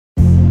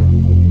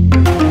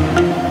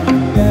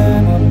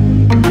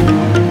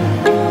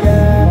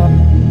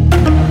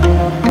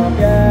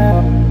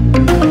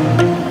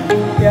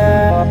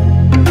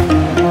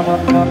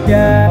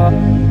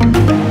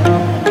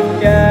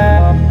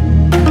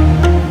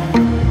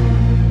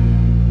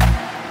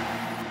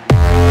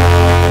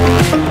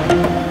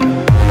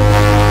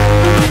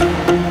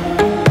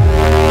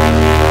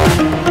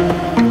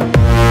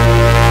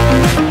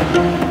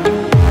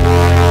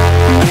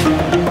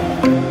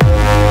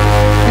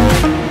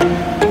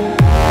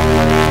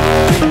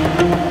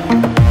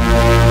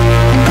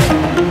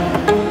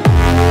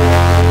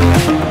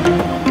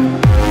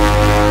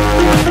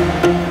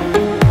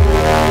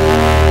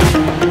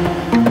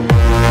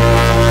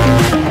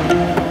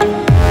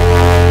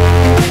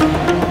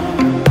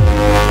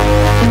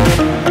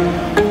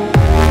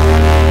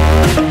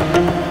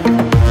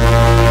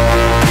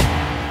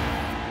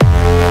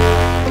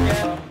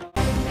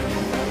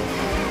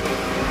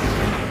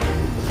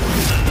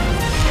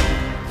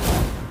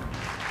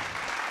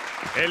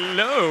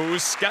Hello,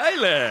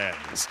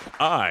 Skylands!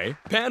 I,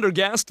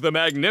 Pandergast the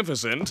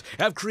Magnificent,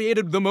 have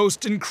created the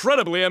most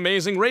incredibly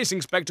amazing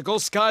racing spectacle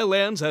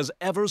Skylands has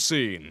ever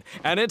seen.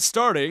 And it's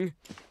starting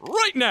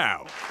right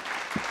now!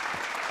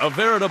 A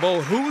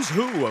veritable who's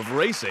who of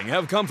racing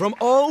have come from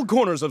all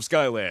corners of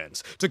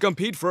Skylands to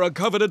compete for a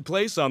coveted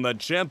place on the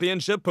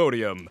championship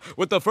podium,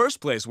 with the first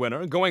place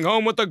winner going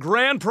home with the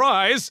grand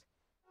prize,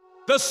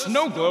 the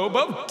Snow Globe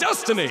of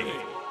Destiny!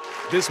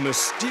 This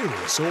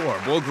mysterious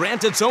orb will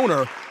grant its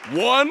owner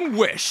one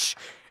wish.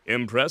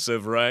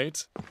 Impressive,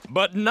 right?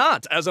 But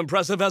not as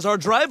impressive as our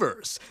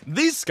drivers.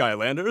 These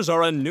Skylanders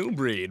are a new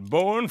breed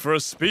born for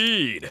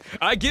speed.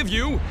 I give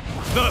you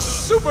the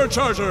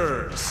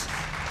Superchargers!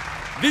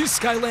 These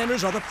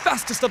Skylanders are the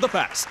fastest of the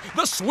fast,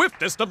 the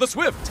swiftest of the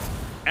swift.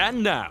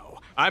 And now,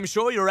 I'm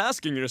sure you're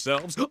asking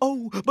yourselves,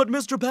 oh, but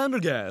Mr.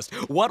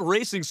 Pandergast, what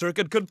racing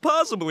circuit could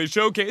possibly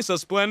showcase a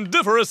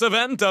splendiferous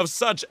event of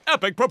such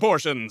epic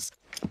proportions?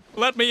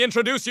 Let me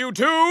introduce you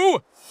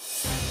to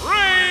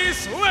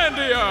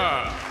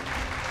Racelandia!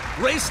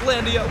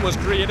 Racelandia was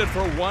created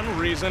for one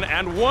reason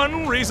and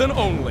one reason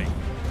only.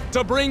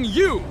 To bring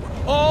you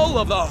all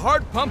of the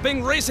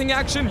heart-pumping racing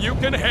action you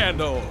can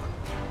handle.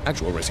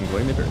 Actual racing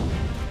play, maybe.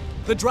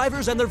 The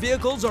drivers and their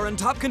vehicles are in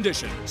top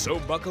condition, so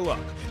buckle up,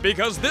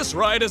 because this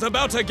ride is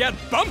about to get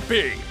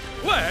bumpy.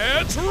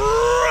 Let's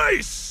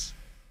race!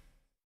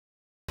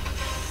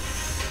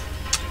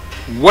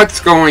 What's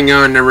going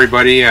on,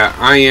 everybody?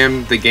 I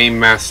am the Game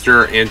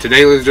Master, and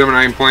today, ladies and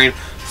gentlemen, I am playing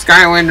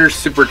Skylanders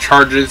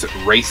Superchargers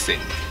Racing.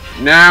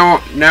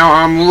 Now,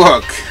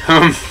 look,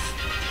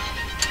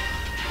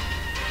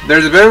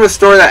 there's a bit of a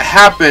story that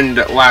happened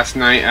last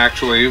night,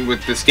 actually,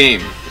 with this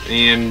game,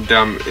 and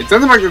it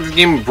doesn't look like this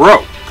game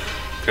broke,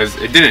 because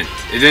it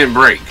didn't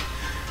break.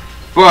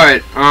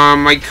 But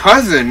my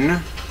cousin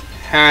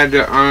had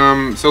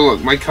so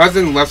look, my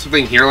cousin left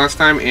something here last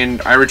time, and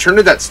I returned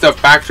that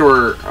stuff back to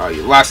her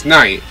last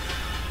night.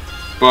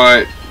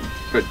 But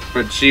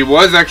she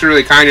was actually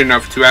really kind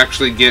enough to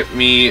actually get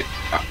me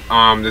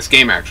this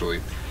game, actually.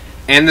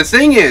 And the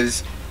thing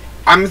is,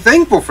 I'm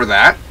thankful for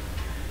that.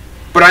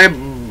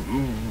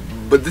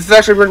 But this is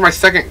actually my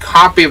second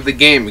copy of the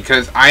game,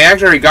 because I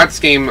actually already got this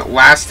game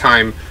last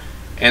time,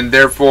 and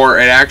therefore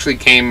it actually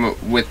came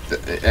with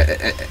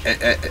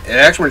it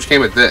actually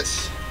came with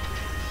this.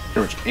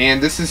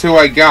 And this is who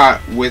I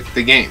got with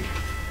the game.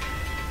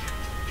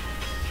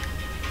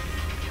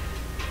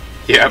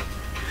 Yep,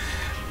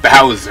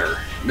 Bowser,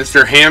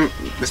 Mr.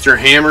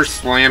 Hammer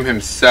Slam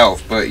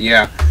himself. But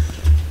yeah.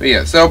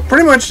 So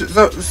pretty much,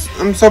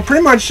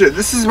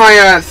 this is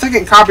my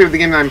second copy of the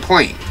game that I'm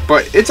playing.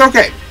 But it's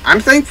okay. I'm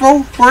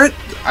thankful for it.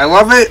 I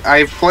love it.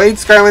 I've played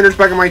Skylanders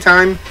back in my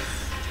time,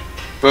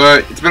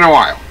 but it's been a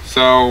while.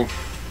 So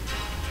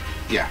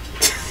yeah.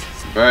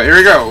 But here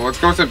we go. Let's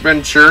go with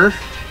adventure.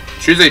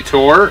 Choose a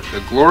tour,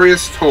 the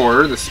glorious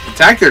tour, the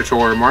spectacular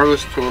tour,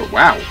 marvelous tour.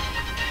 Wow.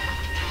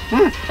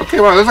 Okay,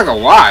 wow, there's like a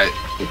lot.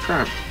 Holy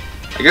crap.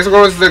 I guess we'll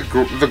go with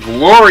the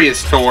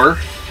glorious tour.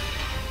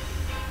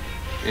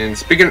 And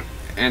speaking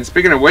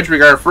of which, we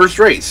got our first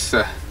race.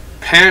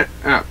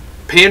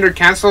 Pander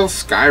Castle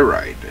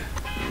Skyride.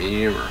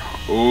 Medium or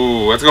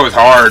ooh, let's go with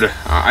hard.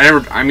 I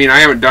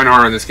haven't done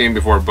hard on this game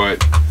before,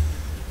 but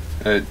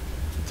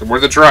it's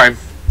worth a try.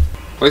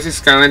 Place a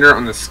Skylander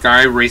on the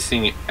Sky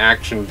Racing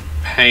Action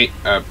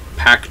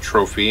Pack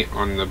Trophy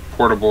on the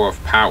Portable of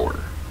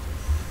Power.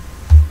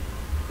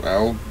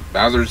 Well,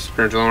 Bowser's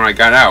apparently the one I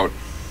got out.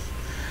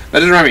 That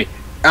doesn't remind me.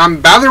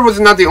 Bowser was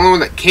not the only one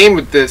that came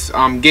with this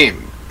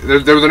game. There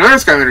was another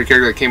Skylander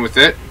character that came with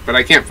it, but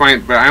I can't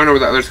find. But I don't know what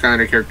the other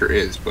Skylander character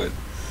is. But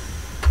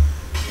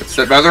let's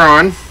set Bowser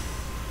on.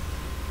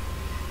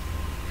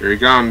 Here he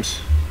comes.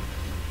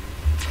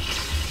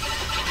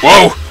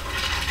 Whoa!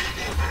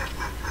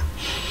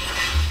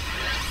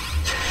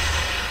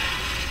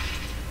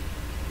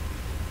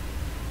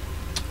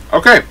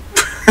 Okay.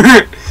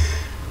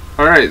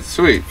 Alright,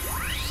 sweet.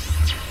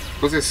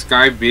 What's this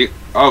Sky Vehicle?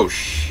 Oh,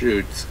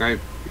 shoot. Sky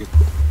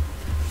Vehicle.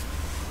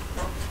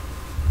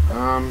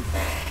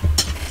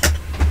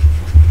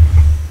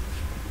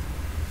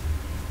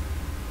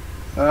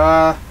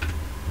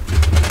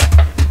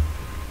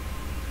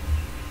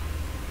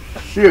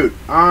 Shoot.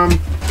 I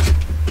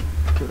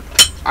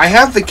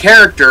have the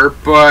character,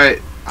 but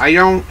I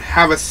don't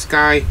have a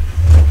Sky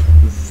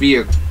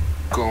Vehicle.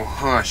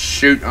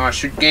 Shoot,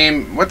 shoot,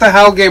 game. What the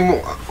hell, game?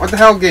 What the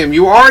hell, game?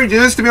 You already do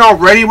this to me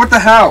already? What the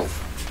hell?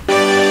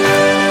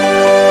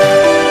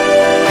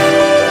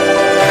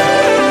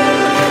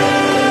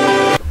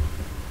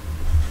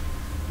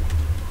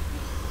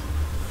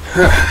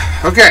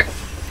 Okay.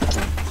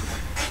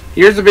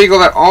 Here's the vehicle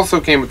that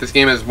also came with this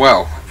game as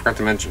well. I forgot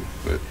to mention,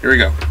 but here we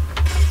go.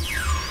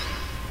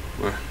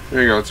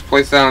 There you go. Let's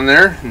place that on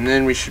there, and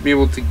then we should be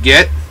able to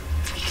get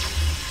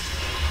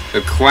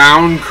the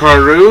Clown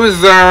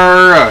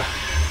Cruiser.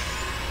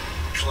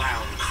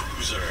 Clown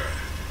Cruiser.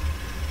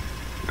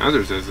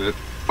 Bowser says it.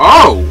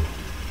 Oh,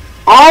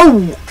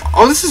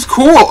 this is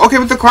cool. Okay,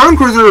 with the Clown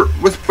Cruiser,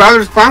 with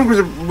Bowser's Clown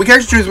Cruiser, we can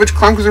actually choose which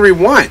Clown Cruiser we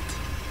want.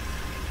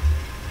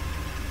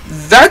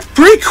 That's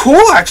pretty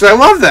cool, actually. I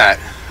love that.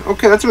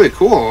 Okay, that's really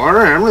cool.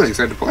 Alright, I'm really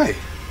excited to play.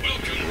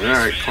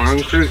 Alright,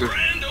 Clown Cruiser.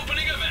 Grand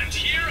opening event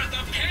here at the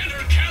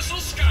Pander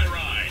Castle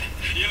Skyride.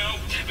 You know,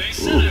 they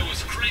said I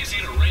was crazy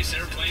to race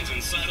airplanes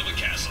inside of a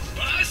castle,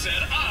 but I said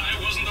I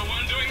wasn't the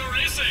one doing the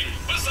racing.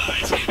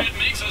 Besides, it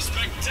makes a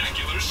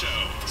spectacular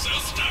show. So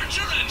start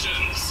your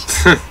engines.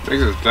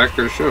 Makes a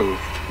spectacular show.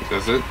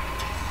 Does it?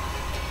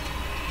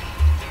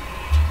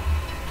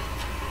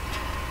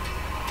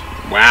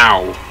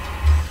 Wow.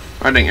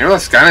 I think all the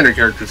Skylander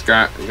characters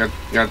got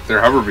their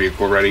hover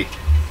vehicle ready.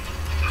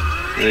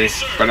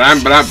 But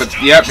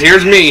yep,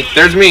 here's me.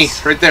 There's me,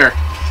 right there.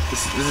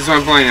 This is what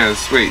I'm playing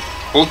as. Wait,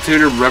 hold 2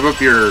 to rev up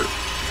your.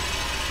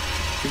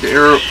 Keep the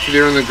arrow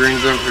in the green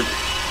zone.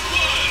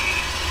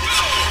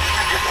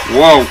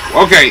 Whoa.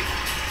 Okay.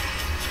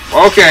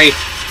 Okay.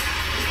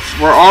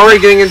 We're already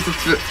getting into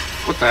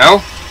what the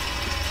hell?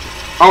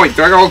 Oh wait,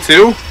 do I got hold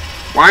 2?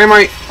 Why am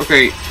I?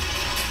 Okay.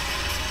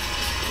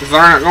 This is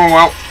not going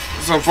well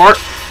so far.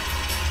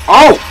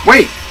 Oh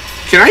wait,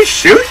 can I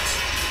shoot?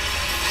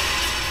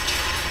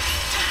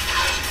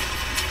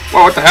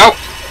 Whoa, what the hell?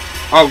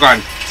 Oh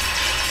god.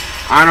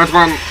 I don't know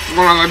what's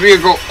going on with the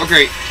vehicle.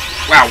 Okay.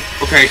 Wow.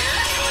 Okay.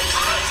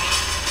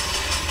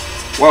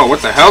 Whoa,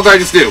 what the hell did I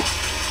just do?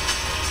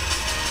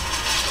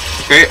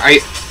 Okay,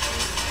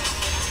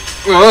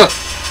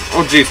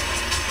 oh jeez.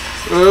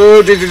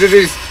 Oh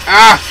jeez.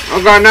 Ah!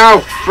 Oh god,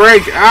 no!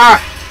 Break!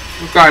 Ah!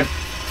 Oh god.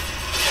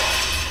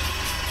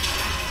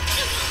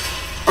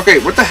 Okay,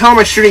 what the hell am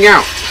I shooting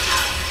out?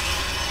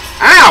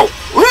 Ow!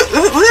 What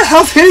the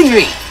hell's hitting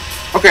me?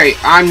 Okay,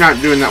 I'm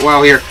not doing that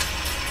well here.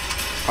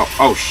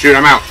 Oh shoot,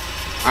 I'm out.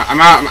 I'm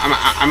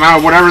out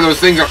of whatever those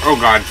things are. Oh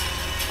god.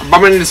 I'm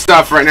bumping into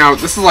stuff right now.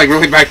 This is like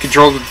really bad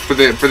control for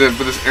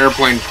this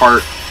airplane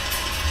part.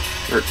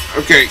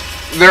 Okay.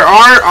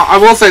 I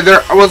will say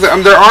there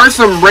are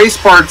some race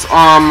parts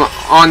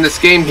on this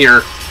game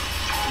here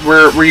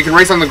where you can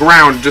race on the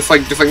ground just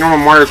like normal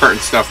Mario Kart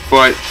and stuff,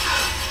 but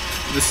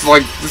this is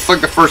like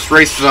the first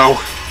race though.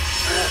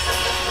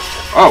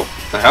 Oh,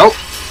 what the hell?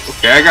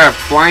 Okay, I got a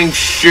flying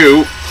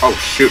shoe. Oh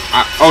shoot!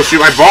 Oh shoot!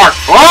 My bar.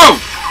 Oh!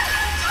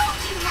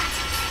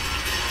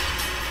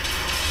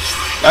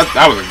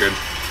 That wasn't good.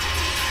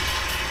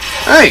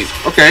 Hey,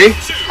 okay,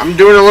 I'm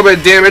doing a little bit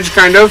of damage,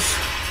 kind of.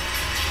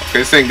 Okay,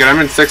 this ain't good. I'm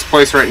in 6th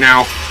place right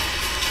now.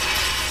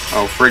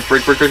 Oh, freak.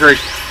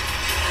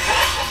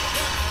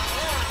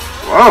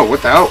 Whoa,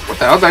 what the hell? What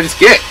the hell did I just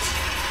get?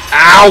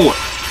 Ow!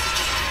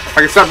 If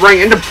I can stop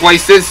running into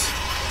places.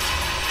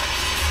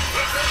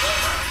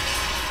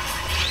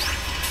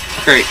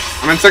 Okay,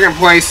 I'm in 2nd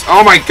place.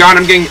 Oh my god,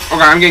 I'm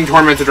getting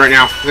tormented right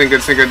now.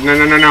 This ain't good. No.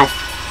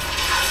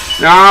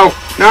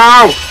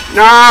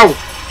 No.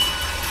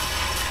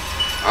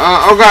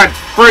 Oh god,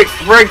 break.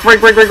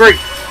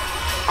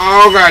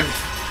 Oh god.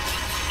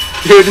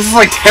 Dude, this is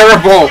like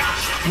terrible.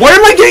 What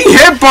am I getting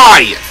hit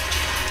by?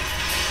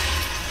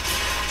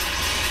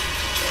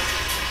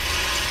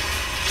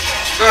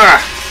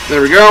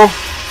 There we go.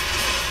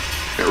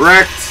 Get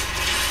wrecked.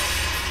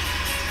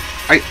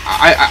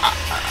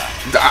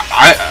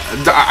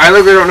 I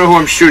literally don't know who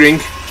I'm shooting.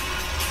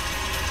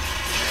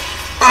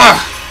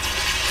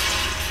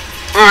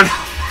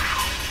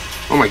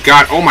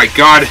 Oh my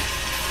god.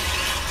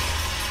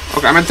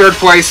 Okay, I'm in 3rd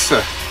place.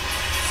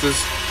 This is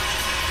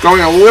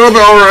going a little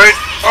bit alright.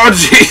 Oh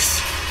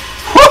jeez.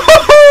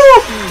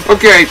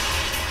 Okay.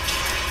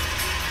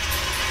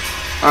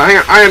 Hang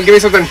on. I am. Give me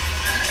something.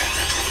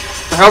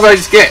 What the hell did I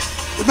just get?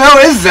 What the hell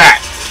is that?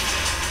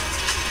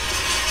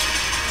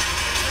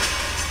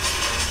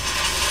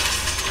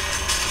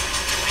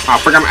 Oh,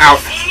 frick, I'm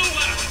out.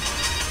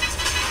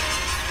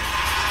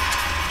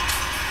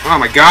 Oh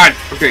my god.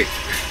 Okay.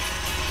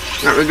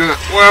 Not really doing that.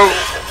 Well,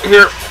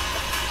 here.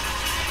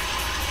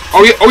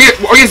 Oh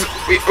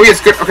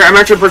yes, good. Okay, I'm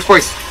actually in 1st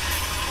place.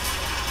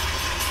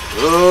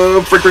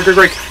 Oh, frick.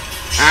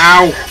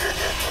 Ow.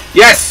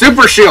 Yes,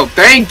 super shield.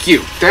 Thank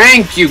you,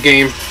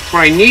 game. That's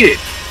what I needed.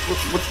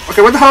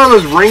 Okay, what the hell are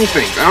those ring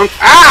things?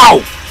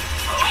 Ow!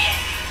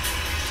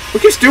 Who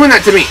keeps doing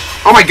that to me?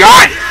 Oh my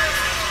god!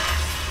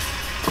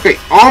 Okay,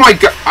 oh my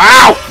god.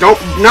 Ow!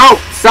 No!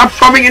 Stop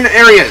bumping into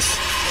areas!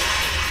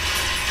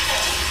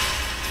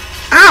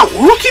 Ow!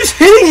 Who keeps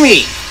hitting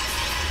me?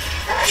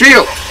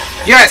 Shield!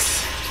 Yes!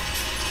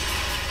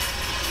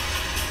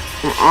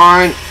 Come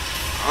on.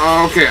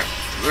 Okay,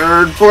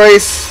 3rd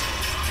place.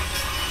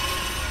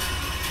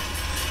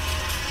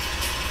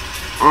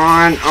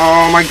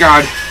 Oh my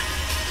god.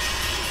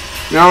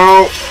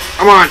 No,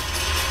 come on.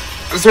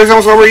 This race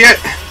almost over yet.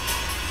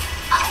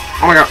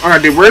 Oh my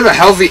god, dude, where the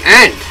hell's the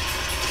end?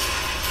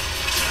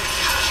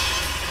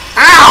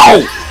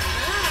 Ow!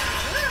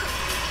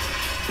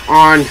 Come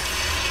on.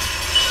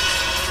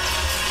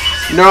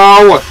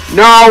 No!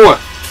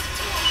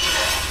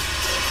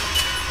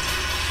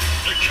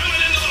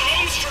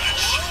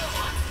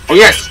 Oh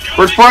yes,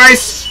 1st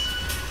place.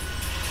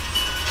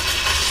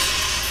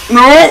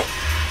 No!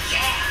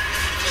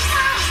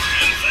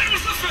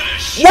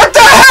 What the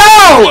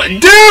hell?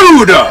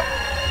 Dude!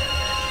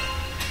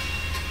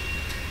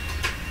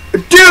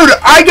 Dude,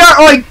 I got,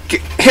 like,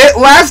 hit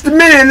last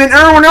minute, and then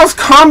everyone else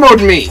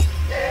comboed me.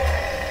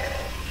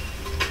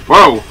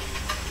 Whoa.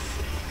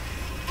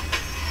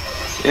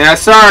 Yeah,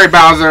 sorry,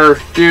 Bowser.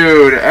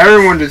 Dude,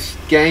 everyone just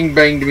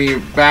gangbanged me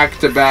back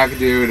to back,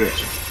 dude.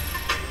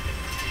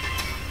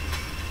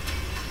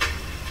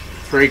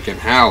 Freaking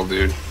hell,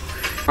 dude.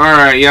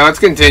 Alright, yeah, let's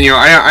continue.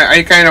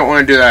 I kind of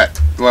want to do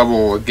that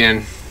level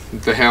again.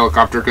 The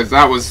helicopter, because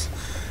that was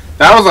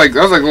like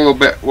a little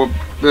bit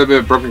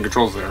of broken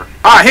controls there.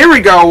 Ah, here we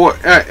go.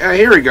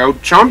 Here we go.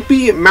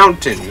 Chompy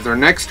Mountain is our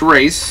next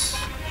race.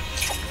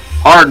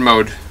 Hard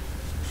mode.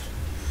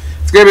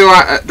 It's gonna be a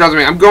lot. Trust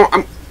me.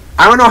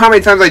 I don't know how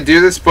many times I do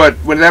this, but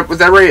with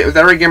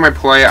every game I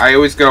play, I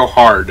always go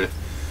hard.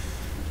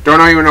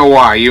 Don't even know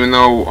why. Even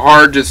though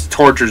hard just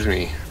tortures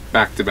me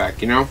back to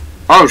back. You know.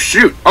 Oh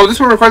shoot. Oh, this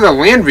one requires a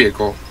land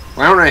vehicle.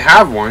 Why don't I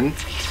have one?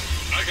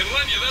 I can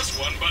lend you this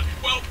one, but,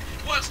 well,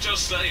 let's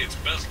just say its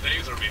best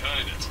days are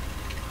behind it.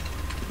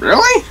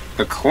 Really?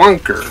 The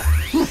clunker.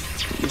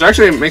 Which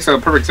actually makes a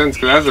perfect sense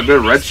because it has a bit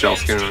of red shell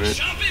skin on it.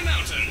 Chompy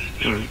Mountain.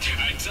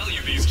 I tell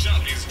you these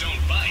chompies don't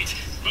bite,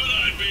 but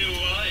I'd be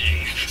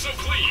lying. So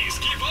please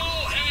keep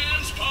all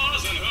hands,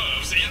 paws, and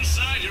hooves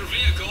inside your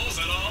vehicles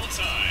at all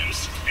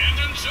times, and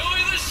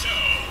enjoy the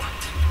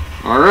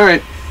show. All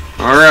right.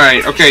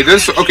 Okay,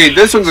 this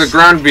one's a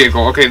ground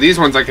vehicle. Okay, these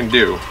ones I can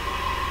do.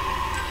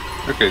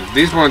 Okay,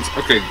 these ones.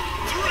 Okay, here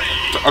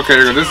we go. Okay,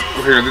 here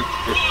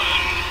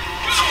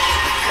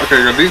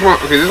we go. These ones.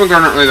 Okay, these ones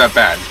aren't really that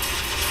bad.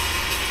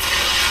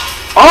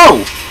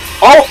 Oh!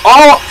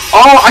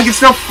 I can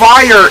still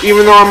fire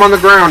even though I'm on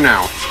the ground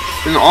now.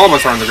 Even though all of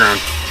us are on the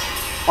ground.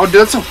 Oh,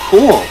 dude, that's so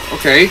cool.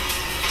 Okay.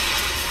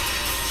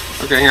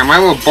 Okay, hang on. My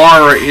little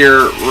bar right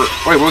here.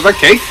 Wait, what was that,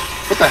 cake?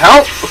 What the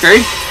hell?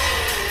 Okay.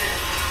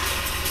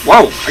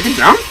 Whoa, I can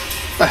jump?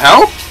 What the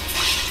hell?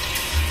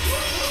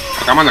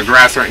 Look, I'm on the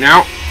grass right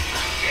now.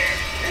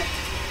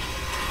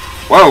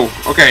 Whoa,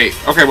 okay,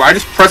 well I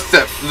just pressed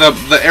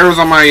the arrows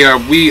on my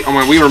Wii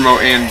remote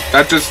and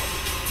that just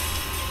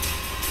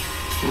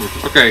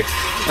okay.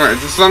 Alright,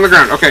 this is on the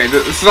ground. Okay,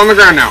 this is on the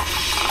ground now.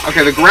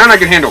 Okay, the ground I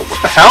can handle.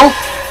 What the hell?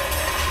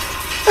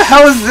 What the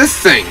hell is this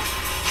thing?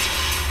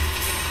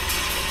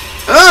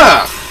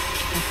 Ugh!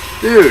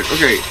 Dude,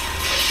 okay.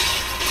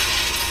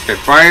 Okay,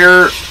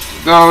 fire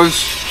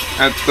those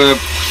at the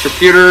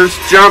computers.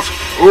 Jump!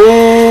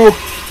 Ooh!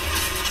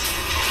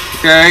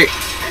 Okay.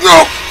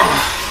 No!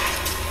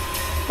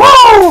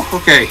 Woo!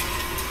 Okay.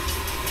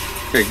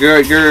 Okay,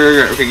 good.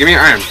 Okay, give me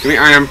an item.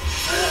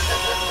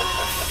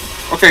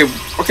 Okay,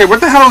 what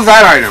the hell is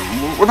that item?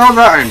 What the hell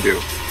does that item do?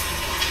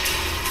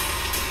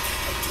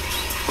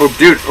 Oh,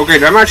 dude.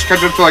 Okay, I'm actually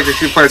catching up to like a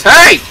few players.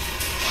 Hey!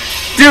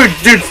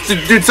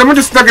 Dude, someone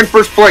just stuck in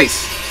first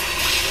place.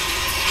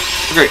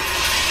 Okay.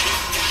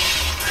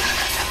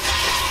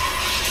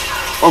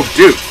 Oh,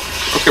 dude.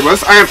 Okay, well,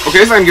 this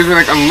item gives me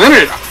like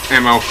unlimited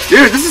ammo.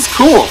 Dude, this is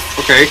cool.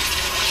 Okay.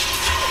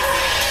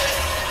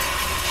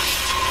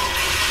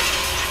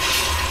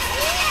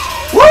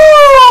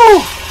 Woo!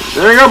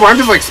 There you go, but I'm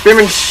just like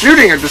spamming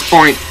shooting at this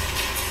point.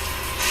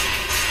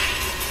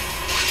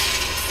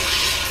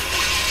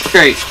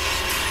 Okay.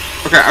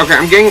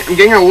 I'm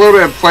getting a little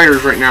bit of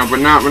players right now, but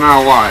not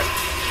a lot.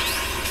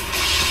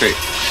 Okay.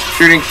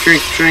 Shooting.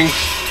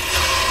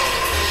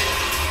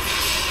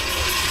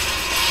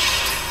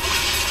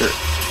 Sure.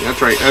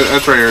 That's right.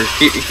 That's right.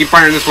 Here. Keep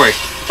firing this way.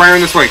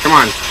 Firing this way. Come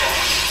on.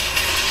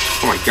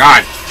 Oh my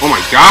god. Hold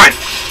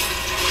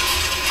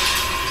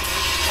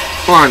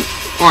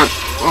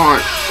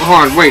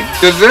on. Wait.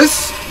 Does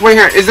this? Wait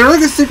here. Is there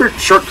like a secret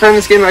shortcut in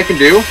this game that I can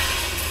do?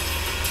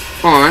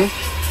 Hold on.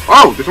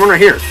 Oh, there's one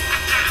right here.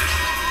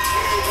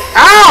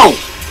 Ow!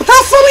 What the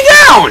hell? Slow me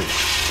down!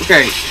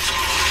 Okay.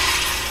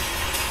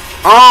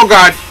 Oh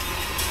god.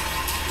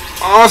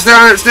 Oh, stay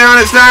on it.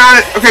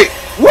 Okay.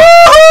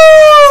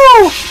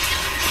 Woohoo!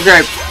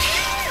 Okay.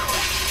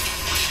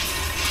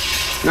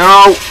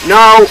 No.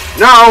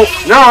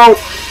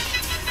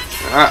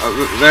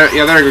 There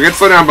you go. Get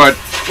slow down, bud.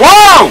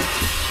 Whoa!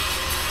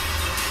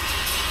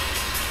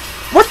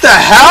 What the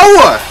hell?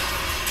 What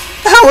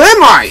the hell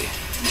am I?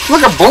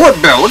 Look, a bullet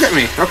bill. Look at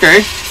me.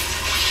 Okay.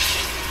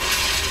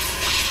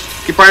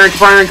 Keep firing.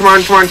 Come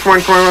on.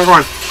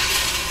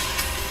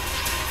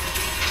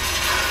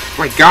 Oh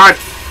my god.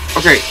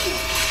 Okay.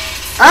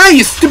 Ah,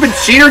 you stupid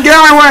cheater. Get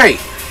out of my way.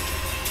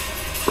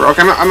 Bro,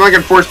 okay, I'm like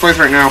in fourth place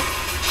right now.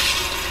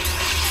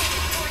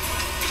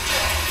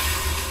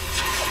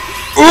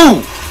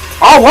 Ooh.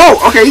 Oh, whoa.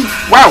 Okay.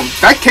 Wow.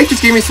 That cake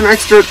just gave me some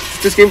extra.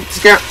 Just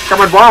got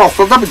my bar all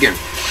filled up again.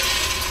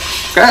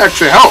 That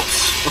actually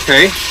helps.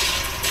 Okay.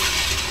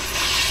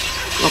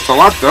 That's a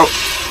lot, though.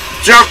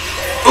 Jump.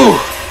 Ooh.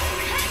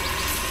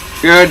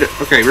 Good.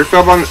 Okay,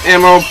 refill on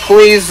ammo,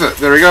 please.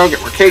 There we go. Get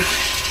more cake.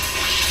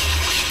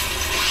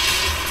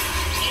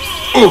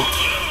 Ooh.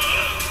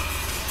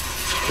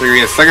 There we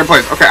go. Second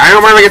place. Okay, I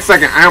don't mind if I get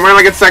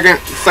second.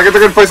 Second's a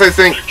good place, I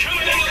think.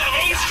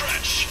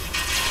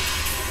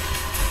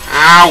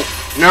 Ow.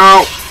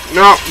 No.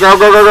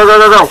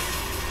 Go.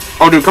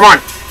 Oh, dude, come on.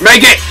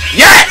 Make it.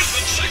 Yes!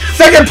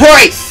 Second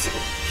place!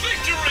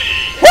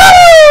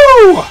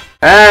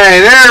 Hey,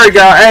 there we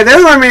go. Hey,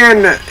 there's my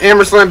man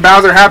Hammer Slam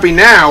Bowser happy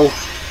now.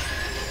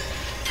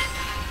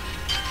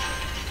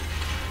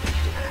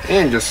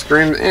 And just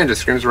screams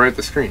right at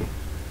the screen.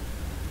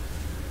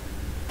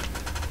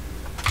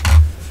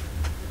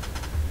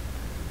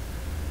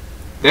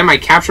 Then my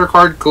capture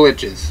card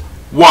glitches.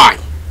 Why?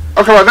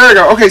 Okay, well, there we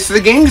go. Okay, so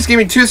the game just gave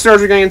me 2 stars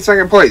for getting in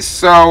 2nd place.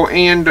 So,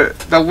 and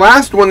the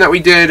last one that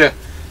we did,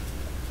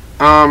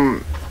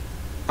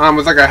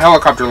 was like a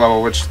helicopter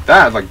level, which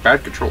that had like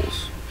bad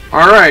controls.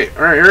 Alright,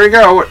 here we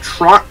go.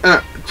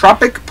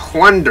 Tropic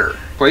Plunder.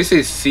 Place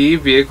a C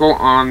vehicle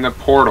on the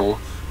portal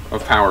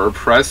of power.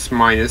 Press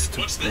minus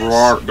to the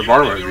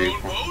bar of the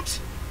vehicle.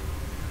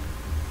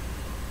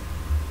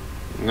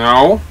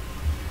 No.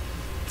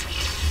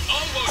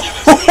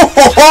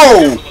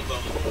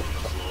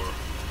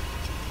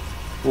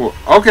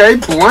 Okay,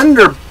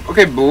 blunder.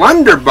 Okay,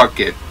 blunder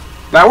bucket.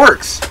 That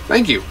works.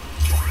 Thank you.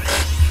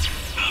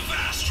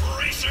 Avast,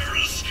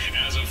 racers!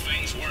 As if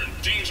things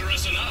weren't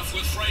dangerous enough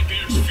with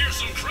Frightbeard's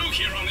fearsome crew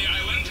here on the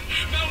island,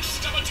 Mount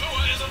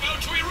Stamatoa is about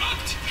to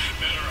erupt.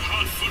 Better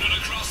hot-footed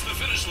across the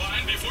finish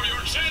line before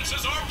your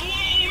chances are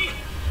blown.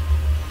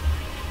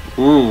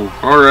 Ooh,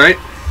 alright.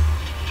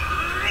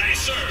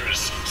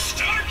 Racers,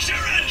 start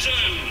your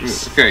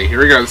engines! Okay, here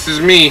we go. This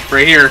is me,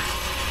 right here.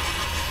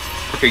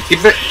 Okay,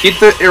 keep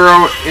the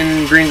arrow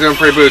in green zone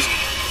for a boost.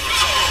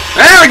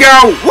 There we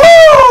go!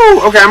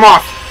 Woo! Okay, I'm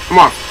off.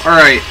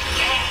 Alright.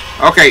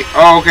 Okay,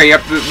 okay,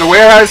 yep. The way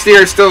I had to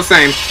steer is still the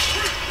same.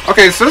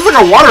 Okay, so this is like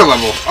a water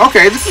level.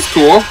 Okay, this is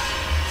cool.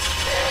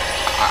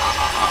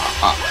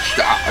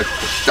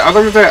 I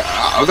was like,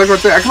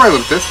 I can probably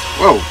live with this.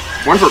 Whoa,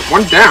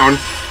 one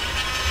down.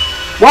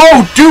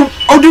 Whoa, dude!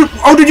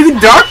 Oh, did you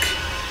duck?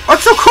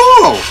 That's so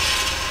cool!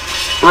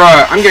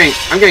 Bruh, I'm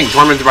getting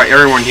tormented by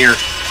everyone here.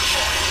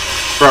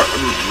 Bruh,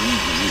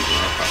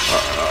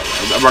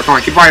 come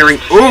on, keep firing.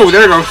 Ooh,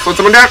 there we go. Slow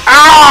someone down.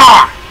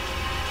 Ah!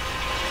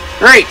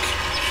 Break.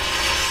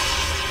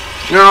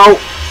 No.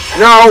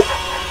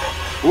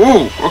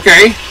 Ooh,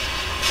 okay.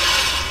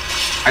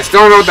 I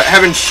still don't know what the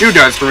Heaven's Shoe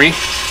does for me.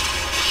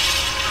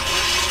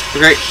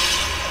 Okay.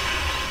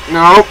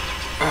 No.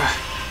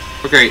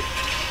 Okay.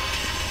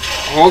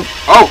 Hold.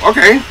 Oh,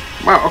 okay.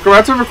 Wow, okay,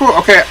 that's super cool.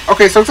 Okay, so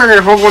it looks like I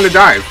can hold one to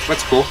dive.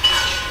 That's cool.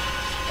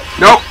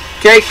 Nope.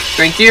 Cake.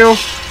 Thank you.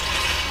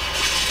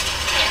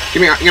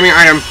 Give me an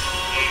item.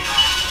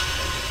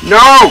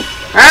 No!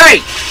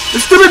 Hey! The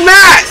stupid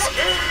mask!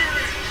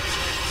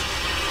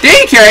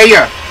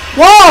 DK!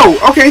 Whoa!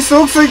 Okay, so it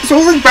looks like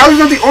Bowser's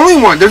not the only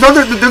one. There's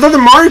other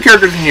Mario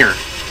characters in here.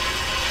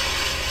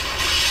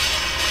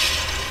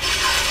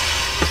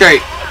 Okay.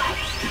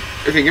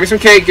 Okay, give me some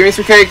cake.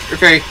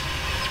 Okay.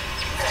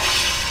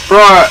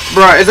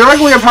 Bruh, is there like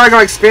a way of how I can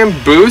like spam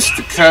boost?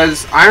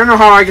 Because I don't know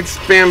how I can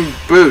spam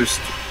boost.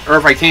 Or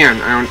if I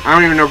can. I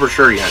don't even know for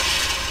sure yet.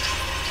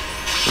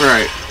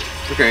 Alright.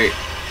 Okay.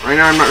 Right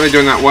now I'm not really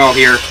doing that well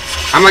here.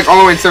 I'm like all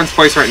the way in 7th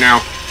place right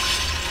now.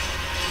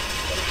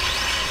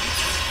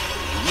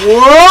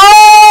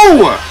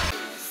 Whoa!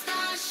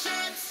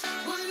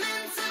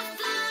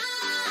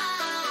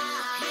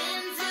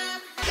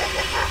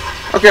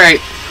 Okay.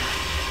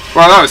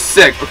 Wow, that was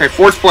sick. Okay,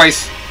 4th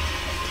place.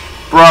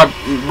 Bruh,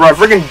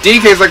 freaking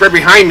DK is like right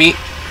behind me.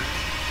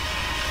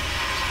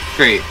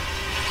 Okay.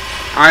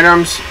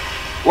 Items.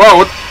 Whoa,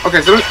 what?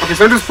 Okay, so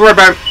just flew right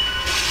back.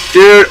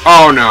 Dude,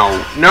 oh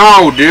no.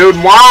 No, dude,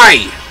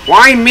 why?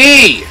 Why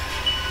me?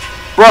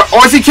 Bro,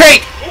 oh, I see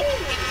cake!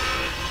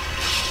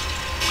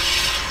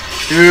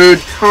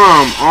 Dude,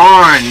 come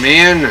on,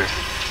 man.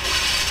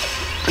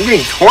 I'm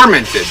getting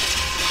tormented.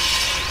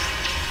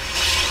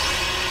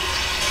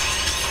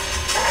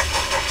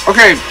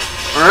 Okay,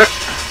 alright.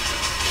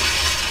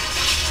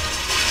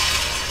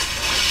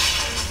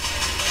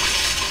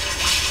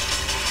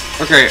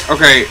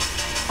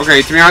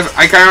 Okay, to be honest,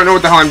 I kinda don't know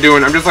what the hell I'm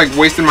doing. I'm just like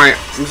wasting my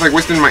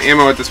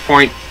ammo at this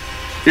point.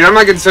 Dude, I'm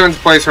like in 7th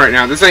place right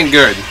now. This ain't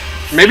good.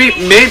 Maybe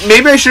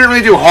I shouldn't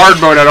really do hard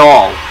mode at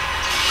all.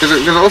 Because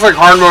it looks like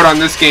hard mode on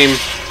this game,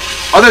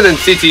 other than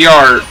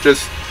CTR,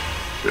 just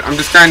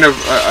kind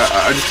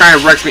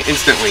of wrecks me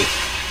instantly.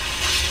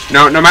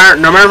 No matter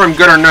if I'm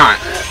good or not.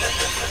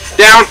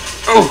 Down.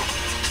 Oh.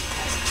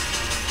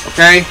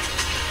 Okay.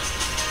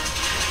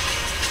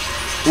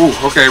 Ooh.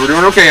 Okay, we're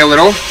doing okay a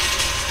little.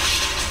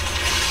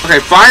 Okay,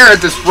 fire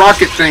at this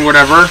rocket thing,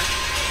 whatever.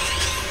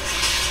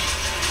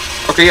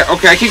 Okay,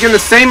 I keep getting the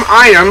same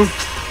item.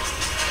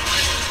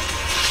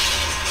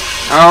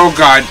 Oh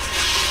god.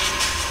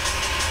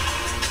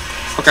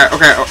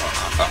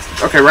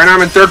 Okay, right now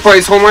I'm in 3rd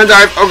place. Home run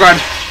dive. Oh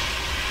god.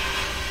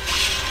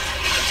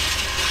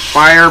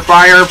 Fire.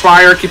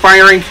 Keep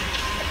firing.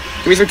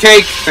 Give me some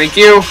cake. Thank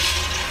you.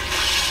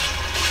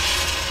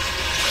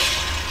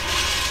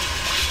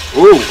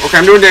 Ooh, okay,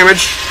 I'm doing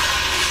damage.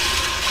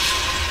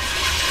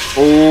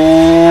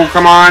 Oh,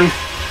 come on.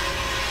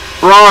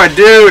 Bro,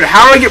 dude,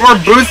 how do I get more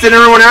boost than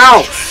everyone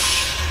else?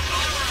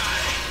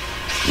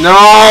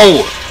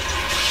 No!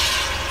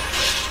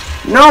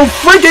 No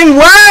freaking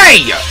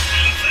way! And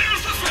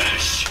there's the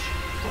finish.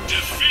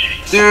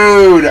 Defeat.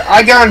 Dude,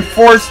 I got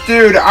enforced,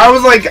 dude. I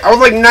was like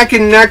neck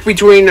and neck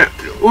between,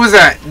 who was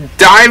that?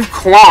 Dive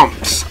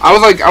Clumps. I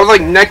was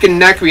like neck and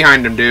neck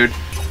behind him, dude.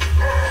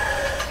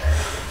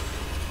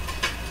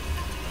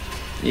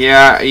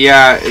 Yeah.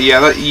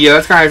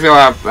 That's kind of how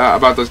I feel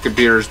about those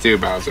computers too,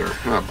 Bowser.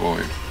 Oh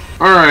boy.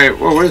 All right.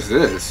 Well, what is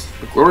this?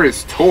 The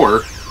Glorious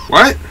Tour.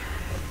 What?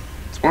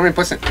 It's when we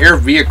place an air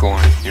vehicle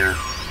in here.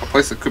 I'll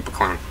place the Koopa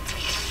Clown.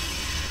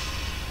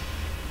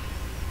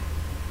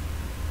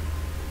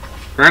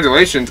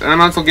 Congratulations,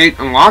 elemental gate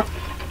unlocked.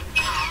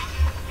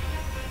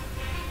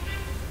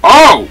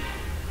 Oh,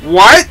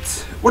 what?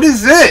 What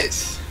is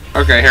this?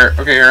 Okay, here.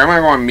 I'm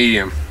gonna go on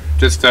medium,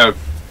 just for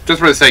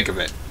the sake of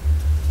it.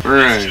 All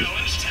right.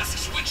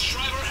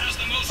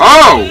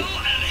 Oh.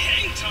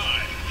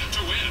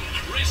 To win,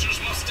 racers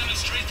must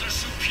demonstrate their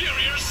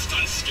superior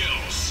stunt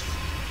skills.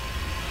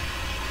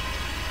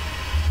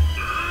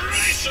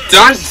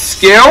 Stunt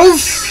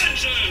skills?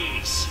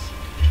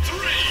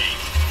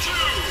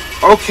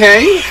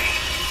 Okay.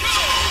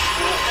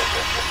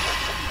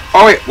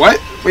 Oh wait, what?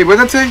 Wait, what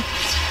did that say?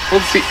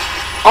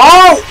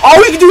 Oh,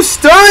 we can do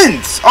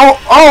stunts. Oh,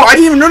 I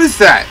didn't even notice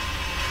that.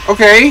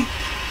 Okay,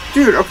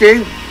 dude. Okay,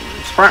 I'm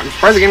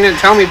surprised the game didn't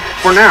tell me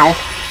for now.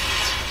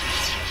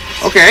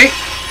 Okay.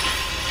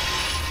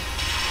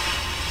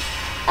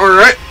 All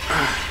right.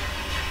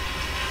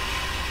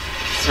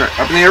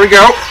 Up in the air we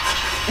go.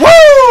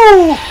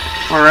 Woo!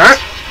 All right.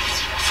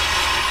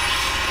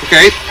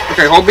 Okay,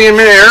 hold me in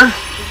midair.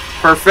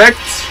 Perfect.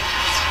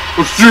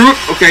 Oh shoot!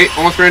 Okay,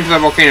 almost ran into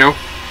that volcano.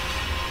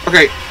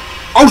 Okay.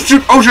 Oh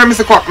shoot! I missed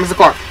the clock. Come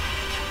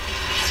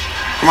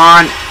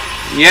on.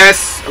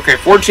 Yes. Okay,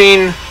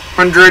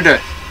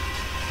 1400.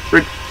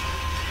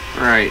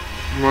 Alright.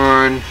 Come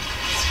on.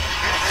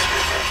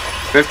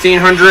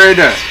 1500.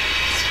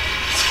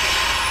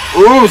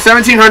 Ooh,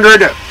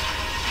 1700.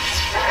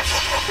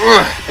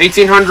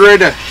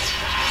 1800.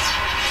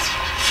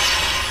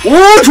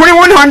 Ooh,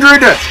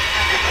 2100.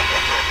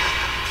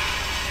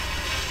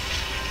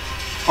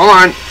 Hold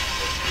on.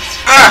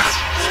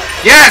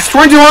 Yes,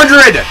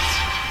 2200.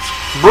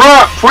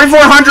 Bruh,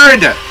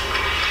 2400.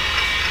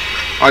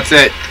 Oh, that's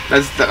it.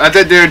 That's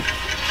it, dude.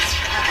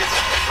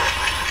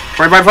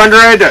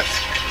 2500.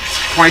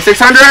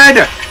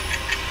 2600.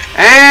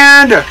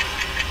 And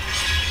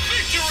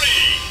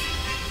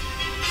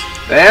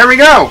there we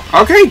go.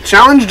 Okay,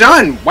 challenge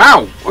done.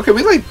 Wow. Okay,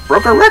 we like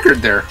broke our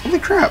record there. Holy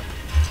crap.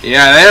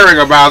 Yeah, there we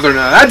go, Bowser.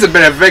 Now that's a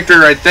bit of victory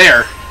right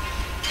there.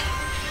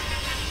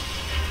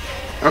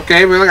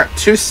 Okay, we only got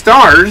 2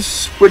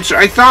 stars, which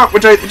I thought we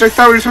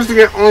were supposed to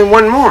get only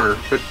 1 more,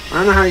 but I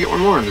don't know how to get 1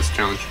 more in this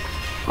challenge.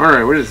 All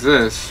right, what is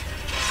this?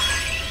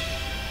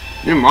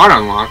 New mod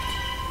unlocked.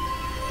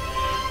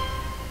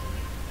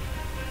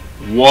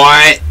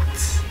 What?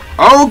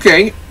 Oh,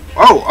 okay.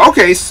 Oh,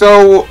 okay.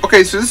 So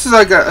this is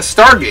like a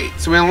Stargate.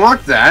 So we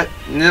unlocked that,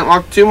 and then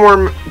unlocked 2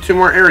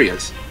 more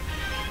areas.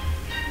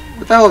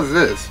 What the hell is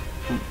this?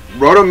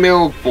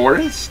 Rotomill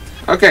Forest?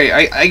 Okay,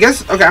 I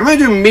guess, okay, I'm gonna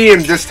do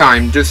medium this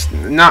time, just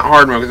not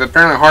hard mode, because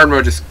apparently hard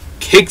mode just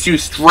kicks you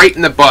straight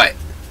in the butt.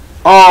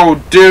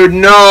 Oh, dude,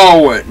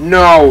 no,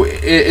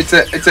 it's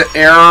an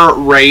air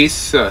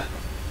race. A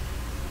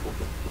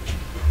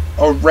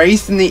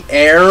race in the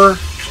air?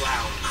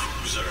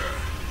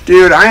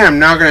 Dude, I am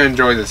not gonna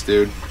enjoy this,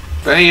 dude.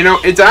 But hey, you know,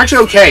 it's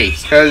actually okay,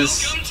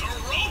 because,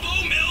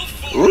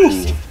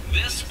 ooh.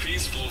 This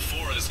peaceful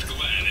forest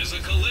glen is a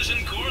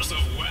collision course of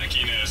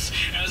wackiness,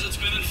 as it's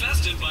been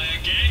infested by a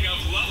gang of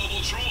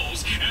lovable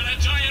trolls and a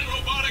giant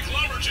robotic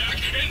lumberjack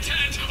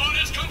intent on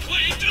its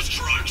complete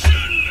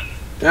destruction.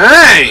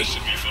 Dang!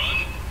 Should be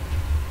fun.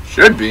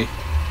 Should be.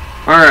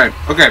 Alright,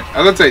 okay,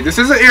 let's say, this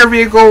is an air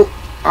vehicle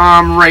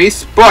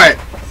race, but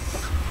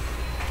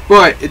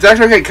it's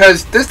actually okay,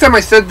 because this time I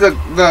set the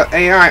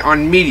AI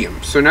on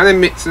medium, so now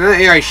the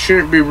AI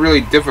shouldn't be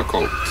really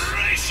difficult.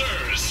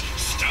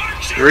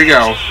 Here we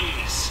go.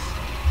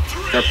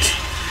 Yep.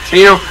 And,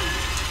 you know,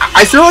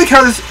 I still like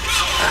how this...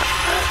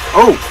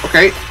 Oh,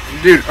 okay.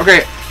 Dude,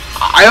 okay.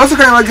 I also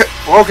kind of like...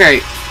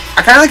 Okay.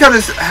 I kind of like how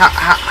this...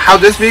 How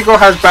this vehicle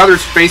has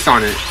Bowser's face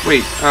on it.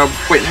 Wait,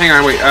 hang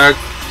on, wait.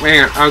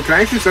 Hang on. Can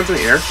I actually sense in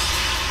the air?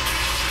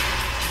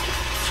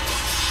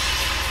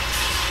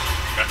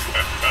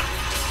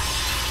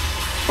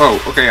 Oh,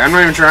 okay. I'm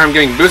not even sure how I'm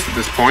getting boosted at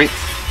this point.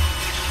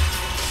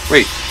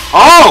 Wait.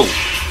 Oh!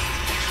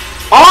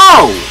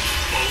 Oh!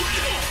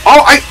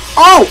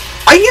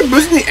 I can get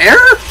boosted in the air?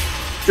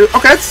 Dude,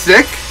 okay, that's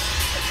sick.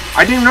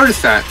 I didn't even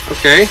notice that.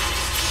 Okay.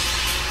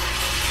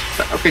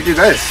 Okay, dude,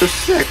 that is so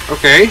sick.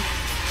 Okay.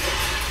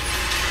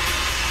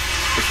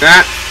 Like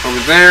that. Over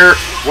there.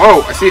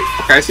 Whoa, I see.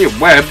 Okay, I see a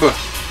web.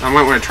 I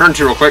might want to turn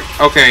to real quick.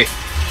 Okay.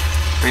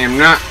 I am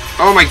not.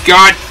 Oh my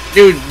god.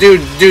 Dude.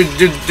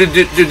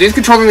 These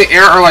controls in the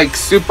air are like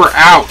super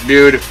out,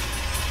 dude.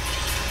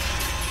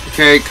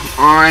 Okay, come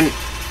on.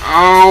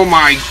 Oh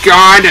my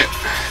god.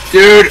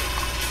 Dude.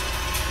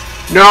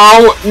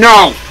 No,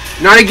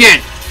 not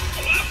again.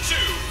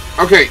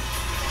 Okay.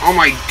 Oh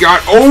my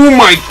god.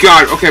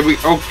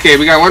 Okay,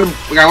 we got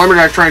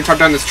lumberjack trying to chop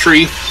down this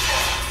tree.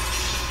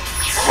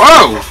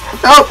 Whoa!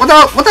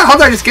 What the hell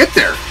did I just get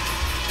there?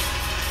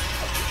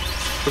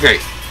 Okay.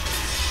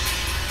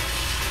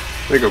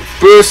 There you go.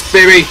 Boost,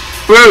 baby!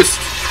 Boost!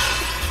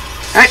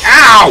 Hey,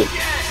 ow!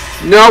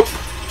 Nope.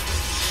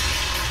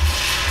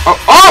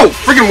 Oh!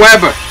 Freaking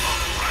web!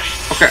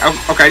 Okay,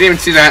 okay, I didn't even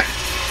see that.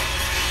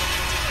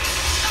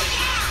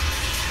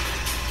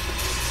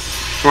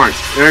 Come on.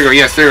 There you go.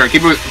 Yes, there you go.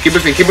 Keep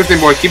boosting,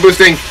 boy. Keep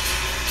boosting.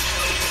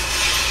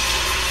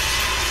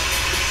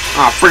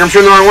 Ah, oh, frick, I'm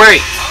shooting the wrong way.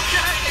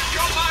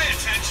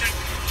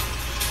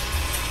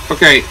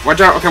 Okay, watch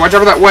out. Okay, watch out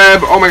for that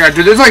web. Oh my god,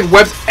 dude, there's like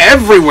webs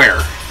everywhere.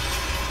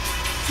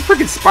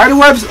 Freaking spider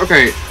webs?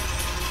 Okay.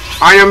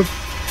 Item.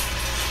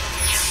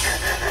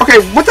 Okay,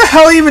 what the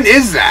hell even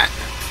is that?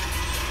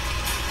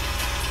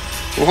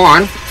 Well, hold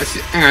on.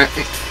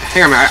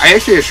 Hang on a minute. I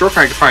actually have a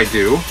shortcut I could probably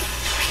do.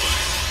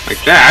 Like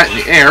that, in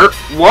the air.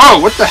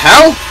 Whoa, what the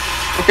hell?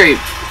 Okay.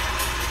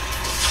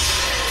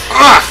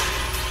 Ugh!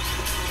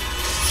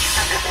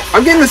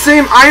 I'm getting the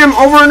same item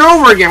over and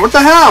over again. What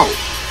the hell?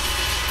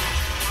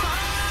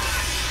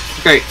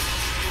 Okay.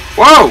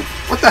 Whoa!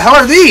 What the hell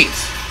are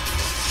these?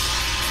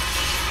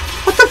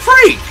 What the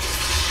freak?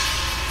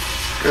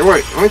 Okay,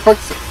 wait. Let me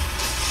collect some.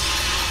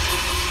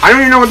 I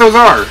don't even know what those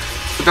are.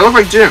 But they look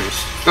like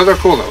gems. Those are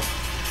cool, though.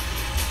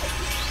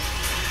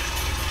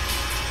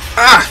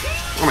 Ah!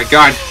 Oh my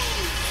god.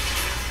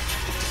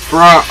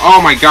 Bruh.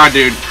 Oh my god,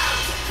 dude.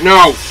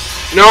 No.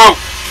 No!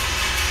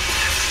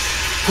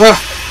 Huh.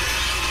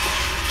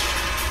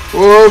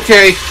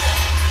 Okay.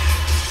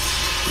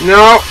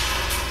 No.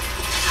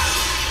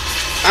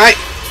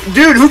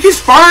 Dude, who keeps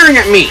firing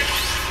at me?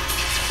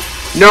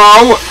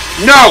 No.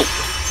 No.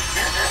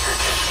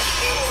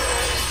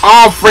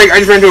 Oh, freak. I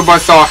just ran into a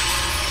buzzsaw.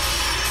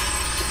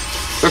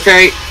 It's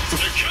okay.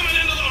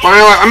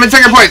 Finally, I'm in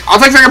second place. I'll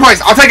take second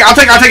place. I'll take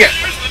it.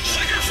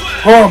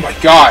 Oh my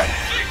god.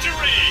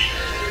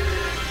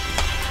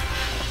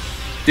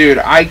 Dude,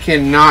 I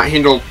cannot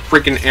handle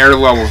freaking air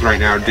levels right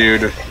now,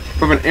 dude.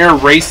 From an air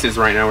races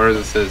right now, where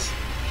this is.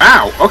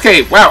 Ow.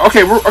 Okay. Wow.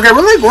 Okay. We're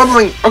like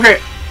leveling. Okay.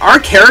 Our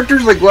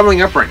character's like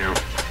leveling up right now.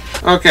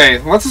 Okay.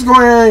 Let's just go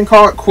ahead and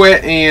call it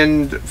quit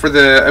and for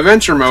the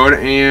adventure mode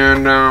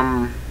and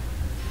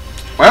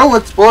well,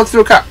 let's do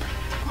a cup.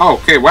 Oh,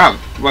 okay. Wow.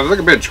 Well, there's like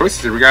a bit of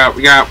choices here. We got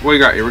what we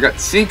got here. We got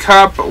sea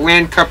cup,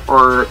 land cup,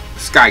 or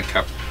sky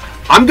cup.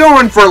 I'm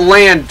going for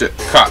land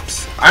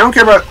cups. I don't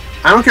care if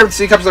the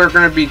sea cups are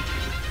going to be.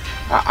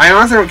 I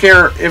honestly don't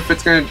care if we're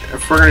going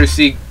to do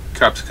sea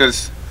cups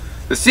because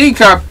the sea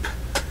cup,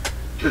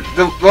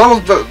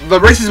 the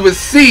races with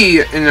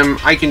sea in them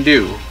I can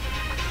do.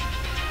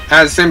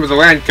 As same as the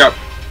land cup.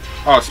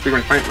 Oh, speaking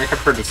of my cup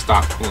heard to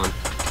stop. Hold on.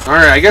 All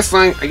right, I guess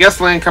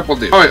land cup will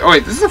do. Oh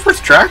wait, this is the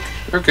first track.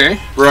 Okay,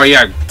 bro.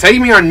 Yeah, take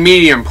me on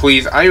medium,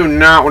 please. I do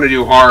not want to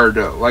do hard.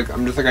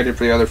 I'm just like I did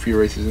for the other few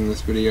races in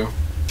this video.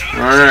 All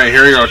right,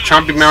 here we go.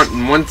 Chompy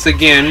Mountain once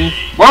again.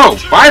 Whoa,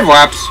 5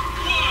 laps.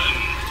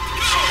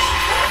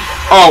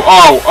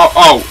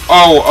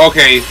 Oh,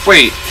 okay.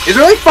 Wait, is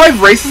there like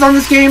 5 races on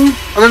this game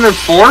other than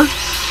 4?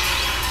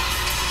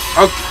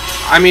 Oh,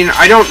 I mean,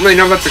 I don't really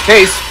know if that's the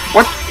case.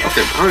 What?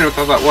 Okay, I don't know what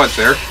the hell that was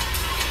there.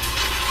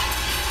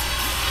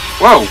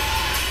 Whoa.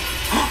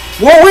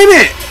 Whoa, wait a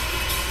minute.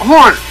 Hold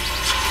on.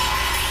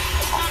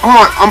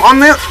 I'm on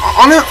the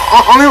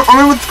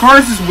with the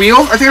car's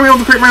wheels. I think I'm able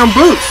to create my own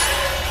boost.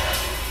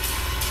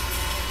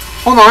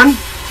 Hold on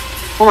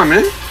a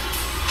minute.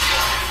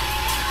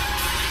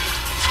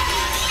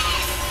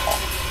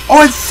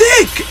 Oh, it's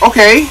sick!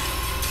 Okay.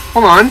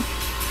 Hold on.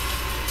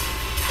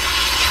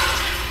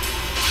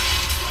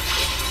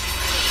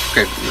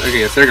 Okay,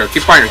 yes, there you go.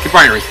 Keep firing.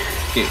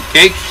 Okay,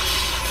 cake.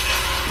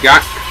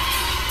 Got.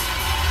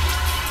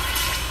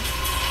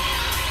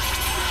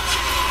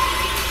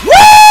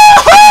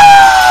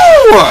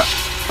 Woohoo!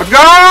 Let's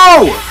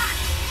go!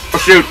 Oh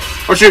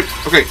shoot.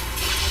 Okay.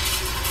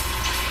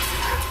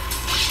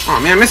 Oh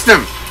man, I missed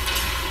him.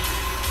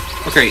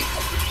 Okay,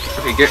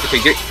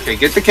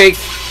 get the cake.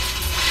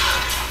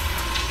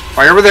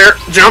 Fire over there.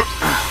 Jump.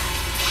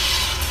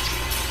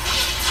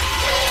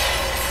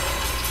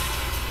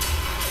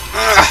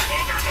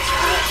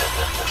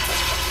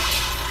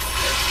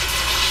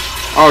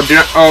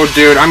 Oh,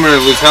 dude, I'm gonna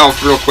lose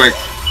health real quick.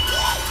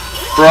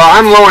 Bro,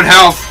 I'm low in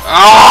health.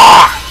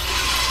 Ah!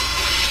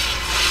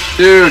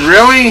 Dude,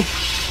 really?